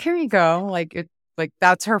bag. Here you go. Like,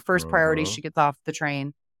 that's her first priority. She gets off the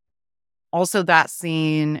train. Also, that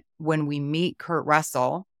scene when we meet Kurt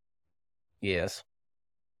Russell. Yes.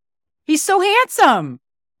 He's so handsome.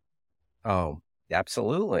 Oh,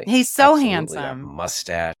 absolutely. He's so absolutely. handsome. That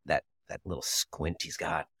mustache, that little squint he's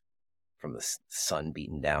got from the sun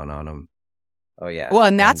beating down on him. Oh, yeah. Well,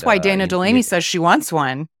 and that's why Dana Delaney says she wants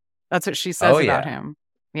one. That's what she says about him.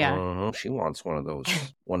 Yeah. She wants one of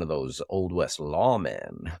those Old West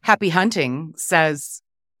lawmen. Happy hunting, says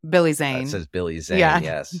Billy Zane. Says Billy Zane, yeah.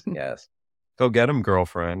 Yes. Go get him,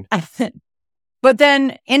 girlfriend. But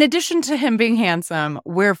then, in addition to him being handsome,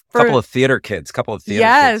 a couple of theater kids,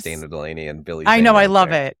 Dana Delaney and Billy Zane. I know, I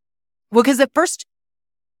love it. Well, because at first,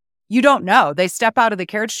 you don't know. They step out of the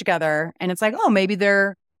carriage together, and it's like, oh, maybe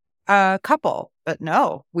they're a couple. But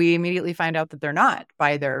no, we immediately find out that they're not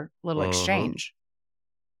by their little exchange.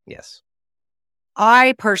 Yes.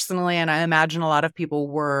 I personally, and I imagine a lot of people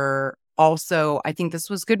were also, I think this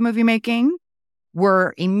was good movie making,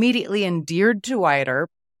 were immediately endeared to Wyatt Earp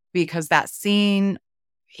because that scene,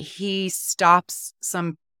 he stops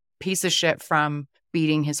some piece of shit from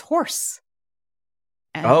beating his horse.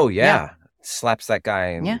 And, slaps that guy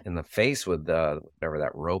in the face with whatever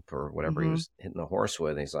that rope or whatever he was hitting the horse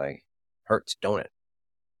with. And he's like, hurts, don't it?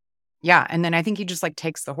 Yeah. And then I think he just like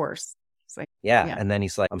takes the horse. It's like, yeah. And then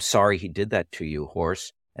he's like, I'm sorry he did that to you,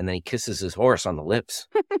 horse. And then he kisses his horse on the lips.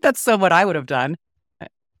 That's so what I would have done.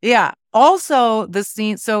 Yeah. Also the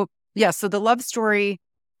scene. So the love story,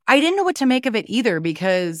 I didn't know what to make of it either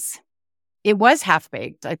because it was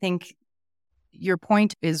half-baked. I think your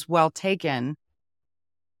point is well taken.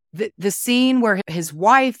 The scene where his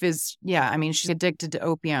wife is, she's addicted to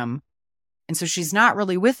opium. And so she's not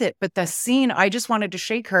really with it. But the scene, I just wanted to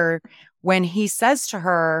shake her when he says to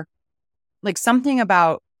her, like something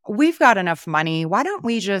about, we've got enough money. Why don't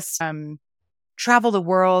we just travel the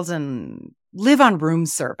world and live on room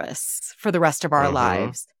service for the rest of our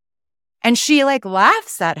lives? And she like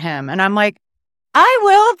laughs at him. And I'm like, I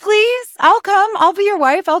will, please. I'll come. I'll be your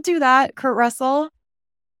wife. I'll do that, Kurt Russell.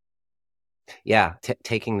 Yeah,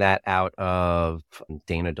 taking that out of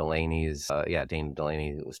Dana Delaney's, Dana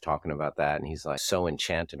Delaney was talking about that, and he's like so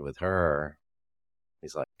enchanted with her.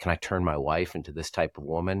 He's like, can I turn my wife into this type of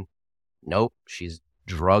woman? Nope, she's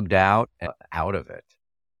drugged out of it.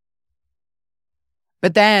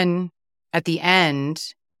 But then at the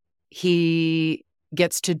end, he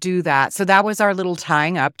gets to do that. So that was our little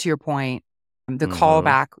tying up to your point, the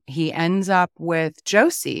callback. He ends up with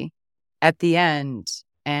Josie at the end.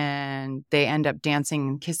 And they end up dancing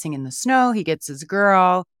and kissing in the snow. He gets his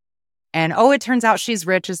girl. And it turns out she's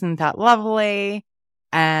rich. Isn't that lovely?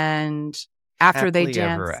 And after they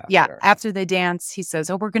dance, he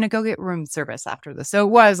says, we're going to go get room service after this. So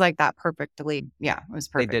it was like that perfectly. Yeah, it was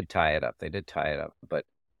perfect. They did tie it up. But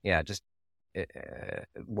yeah, just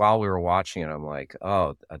while we were watching it, I'm like,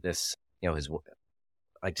 oh, this,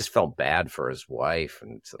 I just felt bad for his wife,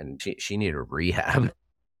 and she needed rehab,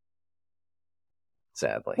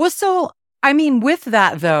 sadly. Well, so, I mean, with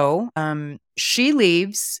that, though, she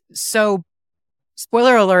leaves. So,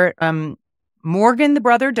 spoiler alert, Morgan, the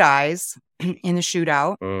brother, dies in the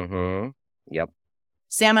shootout. Mm-hmm. Yep.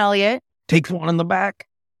 Sam Elliott Takes one in the back.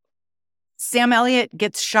 Sam Elliott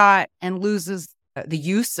gets shot and loses the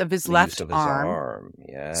use of his left use of his arm.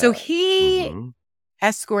 Yeah. So he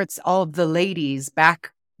escorts all of the ladies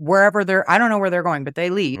back wherever I don't know where they're going, but they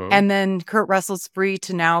leave. Mhm. And then Kurt Russell's free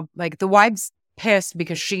to now, like, the wife's pissed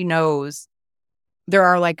because she knows there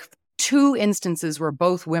are like 2 instances where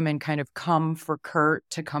both women kind of come for Kurt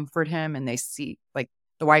to comfort him, and they see, like,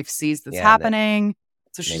 the wife sees this happening.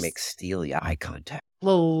 So they make steely eye contact.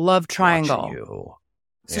 Little love triangle. Watching you.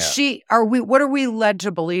 So what are we led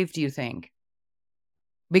to believe, do you think?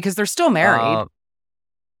 Because they're still married.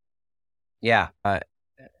 Yeah. I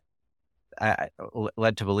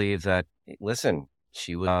led to believe that, listen,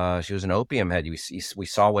 she was an opium head. We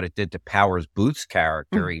saw what it did to Powers Booth's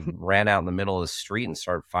character. He ran out in the middle of the street and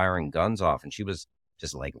started firing guns off, and she was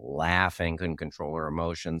just like laughing, couldn't control her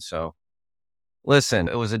emotions. So, listen,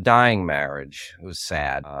 it was a dying marriage. It was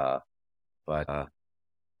sad. But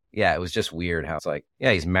yeah, it was just weird how it's like,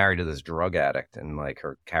 yeah, he's married to this drug addict, and like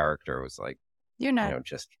her character was like, You're not,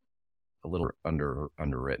 just a little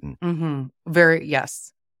underwritten. Mm-hmm. Very,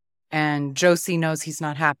 yes. And Josie knows he's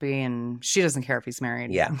not happy, and she doesn't care if he's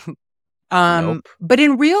married. Yeah. Nope. But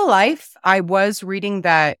in real life, I was reading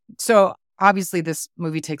that. So obviously, this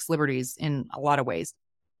movie takes liberties in a lot of ways.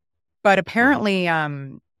 But apparently,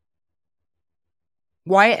 Wyatt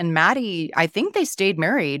and Maddie, I think they stayed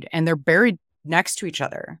married, and they're buried next to each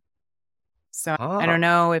other. So I don't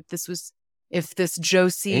know if this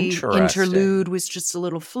Josie interlude was just a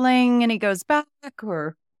little fling, and he goes back,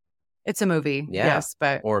 or it's a movie. Yeah. Yes,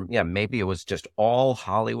 but maybe it was just all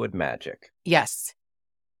Hollywood magic. Yes.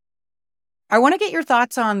 I want to get your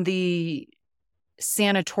thoughts on the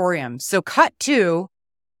sanatorium. So cut to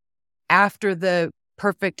after the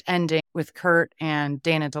perfect ending with Kurt and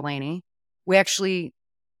Dana Delaney. We actually,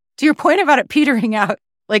 to your point about it petering out,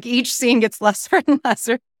 like each scene gets lesser and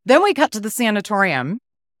lesser. Then we cut to the sanatorium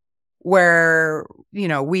where,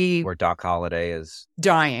 where Doc Holliday is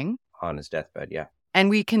dying on his deathbed. Yeah. And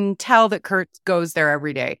we can tell that Kurt goes there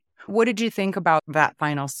every day. What did you think about that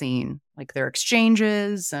final scene? Like their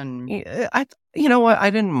exchanges and... You know what? I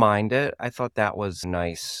didn't mind it. I thought that was a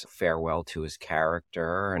nice farewell to his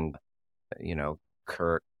character, and,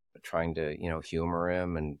 Kurt trying to, humor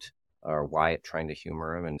him, or Wyatt trying to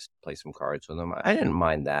humor him and play some cards with him. I didn't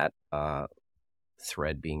mind that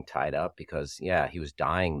thread being tied up because, yeah, he was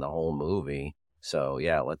dying the whole movie. So,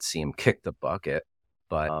 yeah, let's see him kick the bucket.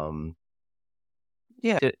 But,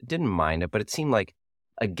 yeah, didn't mind it, but it seemed like,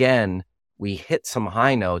 again, we hit some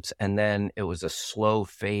high notes, and then it was a slow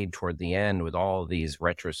fade toward the end with all these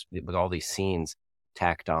with all these scenes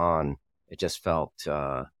tacked on. It just felt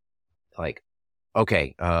like,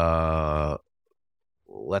 okay,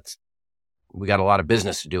 we got a lot of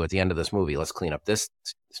business to do at the end of this movie. Let's clean up this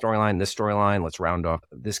storyline. Let's round off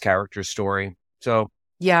this character's story. So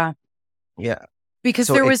yeah, because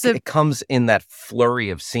so there was it comes in that flurry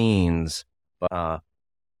of scenes, but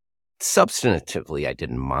substantively, I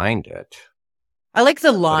didn't mind it. I like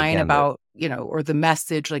the line about, or the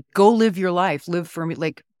message, like, go live your life, live for me.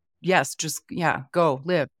 Like, yes, just, go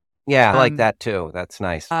live. Yeah, I like that too. That's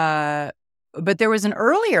nice. But there was an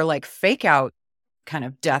earlier, like, fake out kind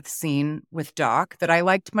of death scene with Doc that I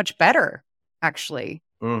liked much better, actually.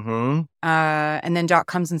 Mm-hmm. And then Doc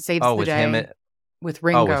comes and saves the day with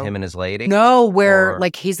Ringo. Oh, with him and his lady? No, where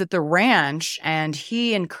like he's at the ranch and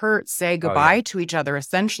he and Kurt say goodbye to each other.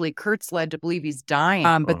 Essentially, Kurt's led to believe he's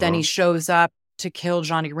dying. But then he shows up to kill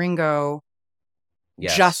Johnny Ringo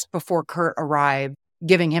just before Kurt arrived,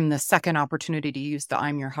 giving him the second opportunity to use the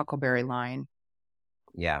I'm your Huckleberry line.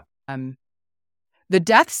 Yeah. The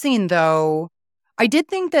death scene, though, I did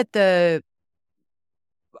think that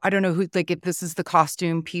I don't know who, like, if this is the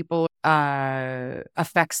costume people,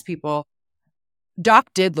 affects people. Doc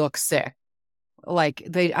did look sick. Like,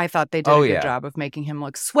 I thought they did a good job of making him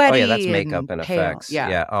look sweaty. Oh, yeah, that's makeup and pale. effects.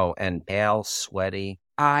 Yeah. Oh, and pale, sweaty.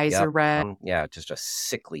 Eyes are red. Yeah, just a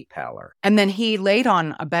sickly pallor. And then he laid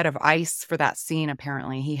on a bed of ice for that scene,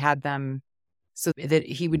 apparently. He had them so that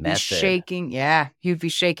he would be shaking. Yeah, he would be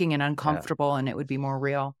shaking and uncomfortable, and it would be more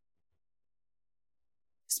real.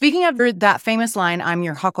 Speaking of that famous line, I'm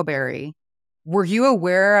your Huckleberry, were you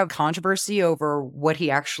aware of controversy over what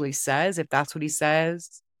he actually says, if that's what he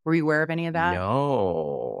says? Were you aware of any of that?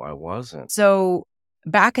 No, I wasn't. So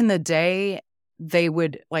back in the day, they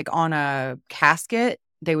would, like, on a casket,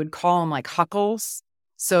 they would call them like huckles.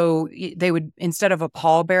 So they would, instead of a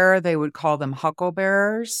pallbearer, they would call them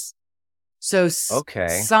hucklebearers. So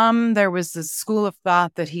Okay. there was this school of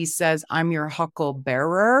thought that he says, I'm your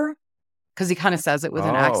hucklebearer, because he kind of says it with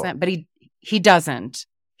an accent, but he doesn't.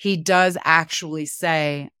 He does actually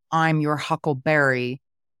say, I'm your huckleberry,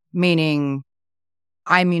 meaning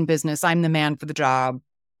I mean business. I'm the man for the job.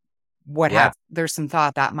 There's some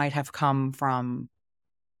thought that might have come from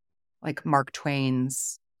like Mark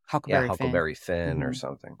Twain's Huckleberry Finn. Huckleberry Finn or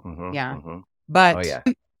something. Yeah. But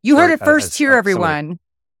you heard it first here, everyone.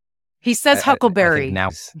 He says Huckleberry. I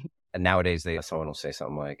think nowadays, someone will say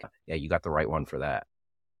something like, yeah, you got the right one for that.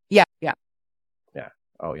 Yeah.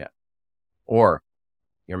 Oh, yeah. Or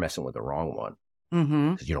you're messing with the wrong one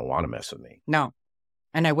Mm-hmm. because you don't want to mess with me. No,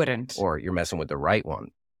 and I wouldn't. Or you're messing with the right one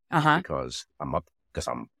because I'm up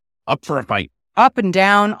for a fight. Up and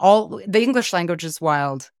down. All the English language is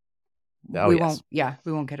wild. We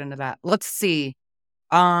won't get into that. Let's see.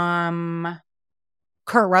 Kurt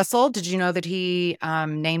Russell, did you know that he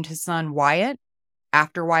named his son Wyatt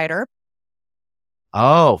after Wyatt Earp?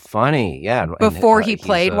 Oh, funny. Yeah. Before he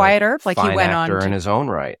played Wyatt Earp, like he went on in his own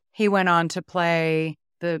right. He went on to play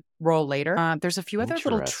the role later. There's a few other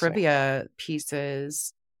little trivia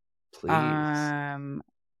pieces. Please.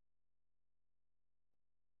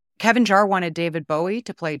 Kevin Jarre wanted David Bowie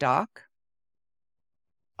to play Doc.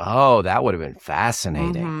 Oh, that would have been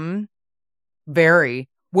fascinating. Mm-hmm. Very.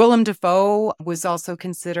 Willem Dafoe was also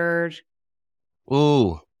considered.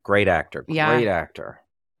 Ooh, great actor. Yeah. Great actor.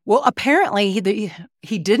 Well, apparently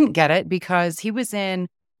he didn't get it because he was in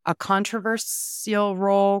a controversial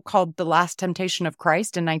role called The Last Temptation of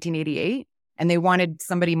Christ in 1988, and they wanted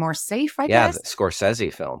somebody more safe, I guess. Yeah, the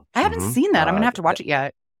Scorsese film. I haven't seen that. I'm going to have to watch it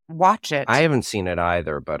yet. Watch it. I haven't seen it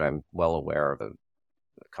either, but I'm well aware of the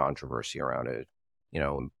controversy around it. You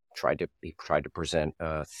know, he tried to present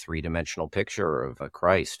a three-dimensional picture of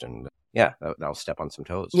Christ, and yeah, that'll step on some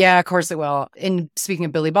toes. Yeah, of course it will. And speaking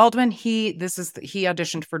of Billy Baldwin, he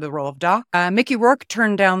auditioned for the role of Doc. Mickey Rourke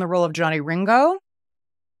turned down the role of Johnny Ringo.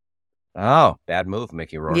 Oh, bad move,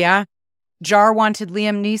 Mickey Rourke. Yeah. Jarre wanted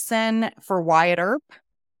Liam Neeson for Wyatt Earp,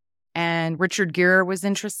 and Richard Gere was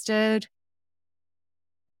interested.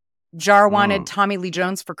 Jarre wanted Tommy Lee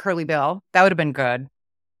Jones for Curly Bill. That would have been good.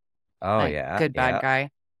 Oh, like, yeah. Good bad guy.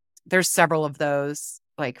 There's several of those,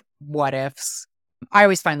 like, what ifs. I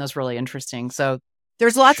always find those really interesting. So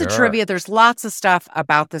there's lots of trivia. There's lots of stuff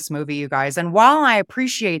about this movie, you guys. And while I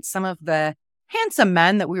appreciate some of the handsome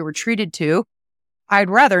men that we were treated to, I'd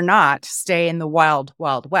rather not stay in the wild,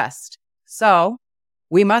 wild west. So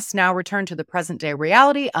we must now return to the present day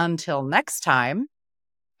reality. Until next time,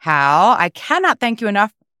 Hal, I cannot thank you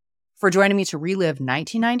enough for joining me to relive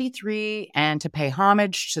 1993 and to pay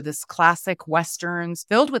homage to this classic Westerns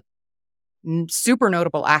filled with super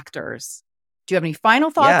notable actors. Do you have any final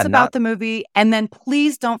thoughts about the movie? And then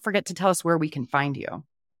please don't forget to tell us where we can find you.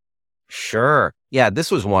 Sure. Yeah, this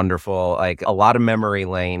was wonderful. Like a lot of memory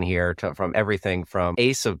lane here from everything from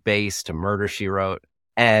Ace of Base to Murder, She Wrote.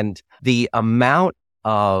 And the amount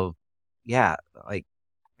of, like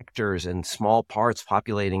actors and small parts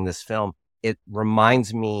populating this film, it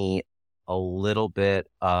reminds me a little bit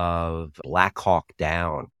of Black Hawk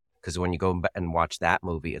Down. Because when you go and watch that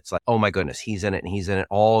movie, it's like, oh my goodness, he's in it and he's in it.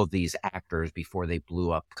 All of these actors before they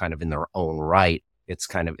blew up kind of in their own right. It's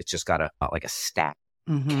just got a stacked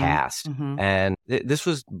cast. Mm-hmm. And this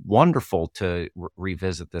was wonderful to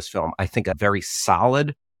revisit this film. I think a very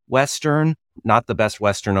solid Western, not the best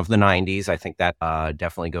Western of the 90s. I think that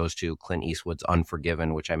definitely goes to Clint Eastwood's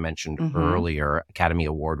Unforgiven, which I mentioned earlier, Academy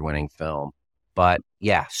Award winning film. But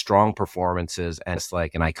yeah, strong performances, and it's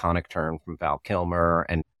like an iconic turn from Val Kilmer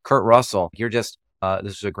and Kurt Russell. You're just,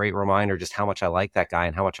 this is a great reminder just how much I like that guy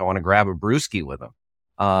and how much I want to grab a brewski with him.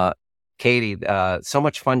 Katie, so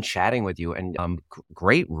much fun chatting with you, and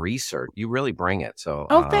great research. You really bring it. So,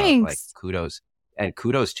 thanks. Kudos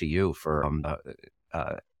to you for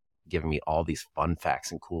giving me all these fun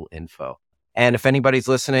facts and cool info. And if anybody's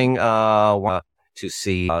listening, want to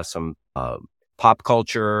see some pop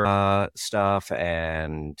culture stuff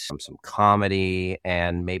and some comedy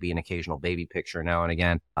and maybe an occasional baby picture now and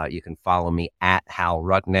again, you can follow me at Hal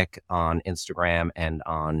Rudnick on Instagram and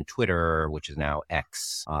on Twitter, which is now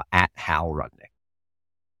X, at Hal Rudnick.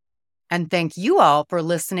 And thank you all for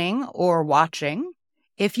listening or watching.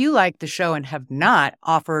 If you like the show and have not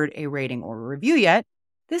offered a rating or review yet,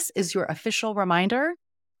 this is your official reminder.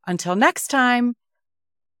 Until next time,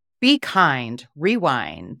 be kind,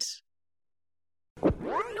 rewind.